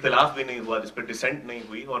जिसपे इख्तिलाफ भी नहीं हुआ, जिसपे डिसेंट नहीं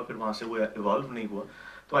हुई और फिर वहां से वो इवॉल्व नहीं हुआ।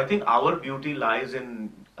 तो I think our beauty lies in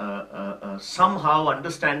somehow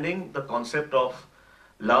understanding the concept of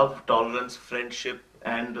love, tolerance, friendship,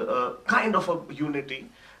 and kind of a unity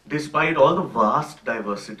despite all the vast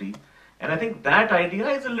diversity. And I think that idea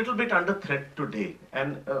is a little bit under threat today.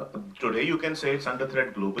 And today you can say it's under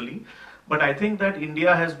threat globally. But I think that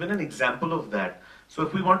India has been an example of that. So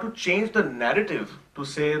if we want to change the narrative to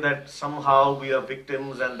say that somehow we are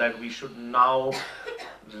victims and that we should now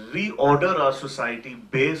reorder our society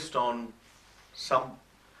based on some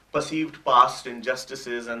perceived past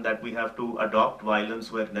injustices and that we have to adopt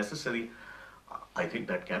violence where necessary, I think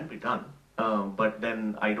that can be done. But then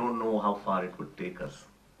I don't know how far it would take us.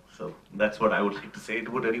 So that's what I would like to say.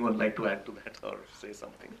 Would anyone like to add to that or say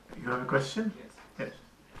something? You have a question? Yes. Yes.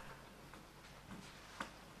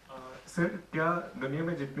 Sir, क्या दुनिया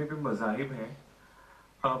में जितने भी मज़ाहिब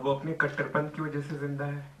हैं वो अपने कट्टरपन की वजह से जिंदा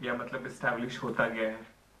है या मतलब एस्टैब्लिश होता गया है?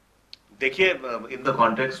 देखिए, in the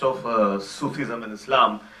context of Sufism इन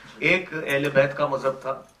इस्लाम, एक अहले बैत का मजहब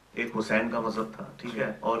था, एक हुसैन का मजहब था, ठीक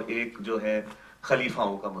है, और एक जो है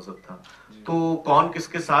खलीफाओं का मजहब था। तो कौन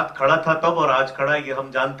किसके साथ खड़ा था तब और आज खड़ा है ये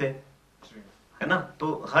हम जानते हैं, है ना।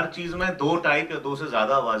 तो हर चीज में दो टाइप या दो से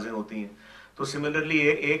ज्यादा आवाजें होती हैं। तो सिमिलरली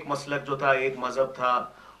एक मसलक जो था, एक मजहब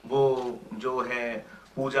था, वो जो है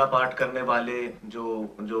पूजा पाठ करने वाले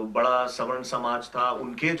जो बड़ा सवर्ण समाज था,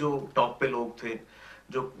 उनके जो टॉप पे लोग थे,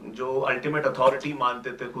 जो अल्टीमेट अथॉरिटी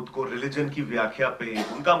मानते थे खुद को रिलीजन की व्याख्या पे,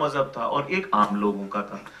 उनका मजहब था, और एक आम लोगों का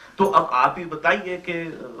था। तो अब आप ही बताइए कि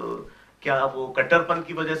क्या वो कट्टरपन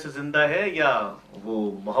की वजह से जिंदा है या वो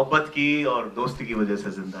मोहब्बत की और दोस्ती की वजह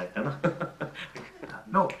से जिंदा है ना?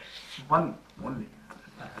 No, one only.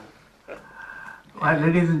 Well,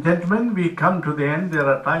 ladies and gentlemen, we come to the end. There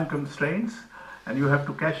are time constraints, and you have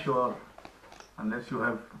to catch unless you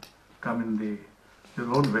have come in your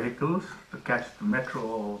own vehicles to catch the metro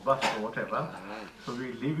or bus or whatever. So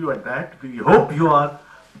we leave you at that. We hope you are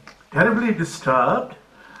terribly disturbed,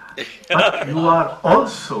 but you are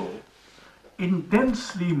also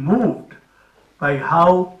intensely moved by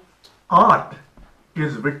how art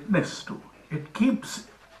is witness to. It keeps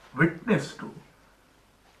witness to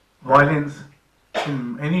violence in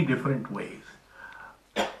many different ways.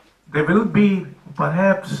 There will be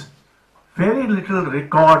perhaps very little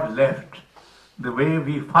record left, the way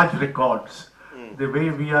we fudge records, the way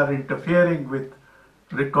we are interfering with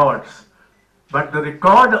records. But the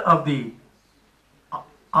record of the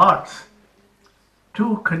arts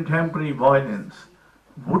to contemporary violence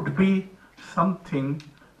would be something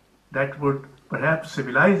that would perhaps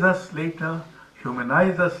civilize us later,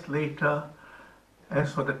 humanize us later.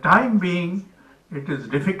 As for the time being, it is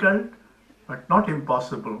difficult but not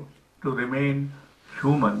impossible to remain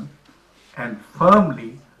human and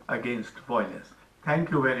firmly against violence.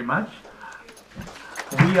 Thank you very much.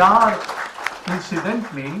 We are,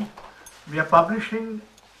 incidentally, we are publishing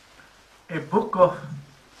a book of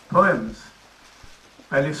poems,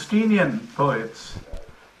 Palestinian poets,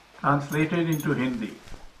 translated into Hindi.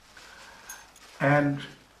 And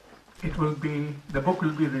it will be, the book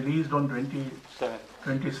will be released on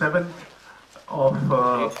 27th of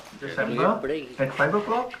December at 5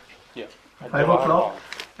 o'clock? Yeah. 5 o'clock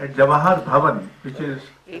at Jawahar Bhavan, which is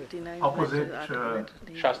opposite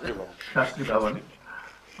Shastri Bhavan. Shastri Bhavan.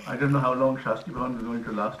 I don't know how long Shastri Bhavan is going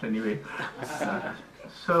to last anyway.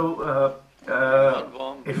 So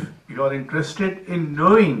if you are interested in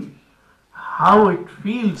knowing how it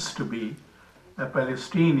feels to be a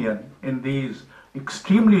Palestinian in these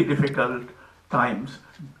extremely difficult times,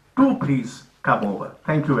 do please come over.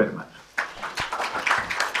 Thank you very much.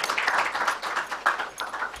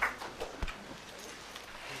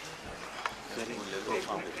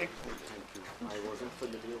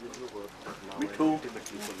 Mithu.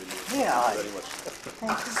 Yeah,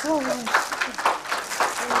 thank you so much.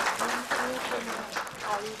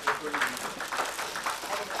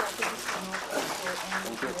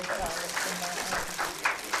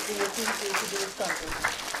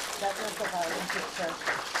 That was the violence itself.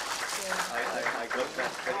 I got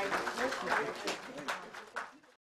that.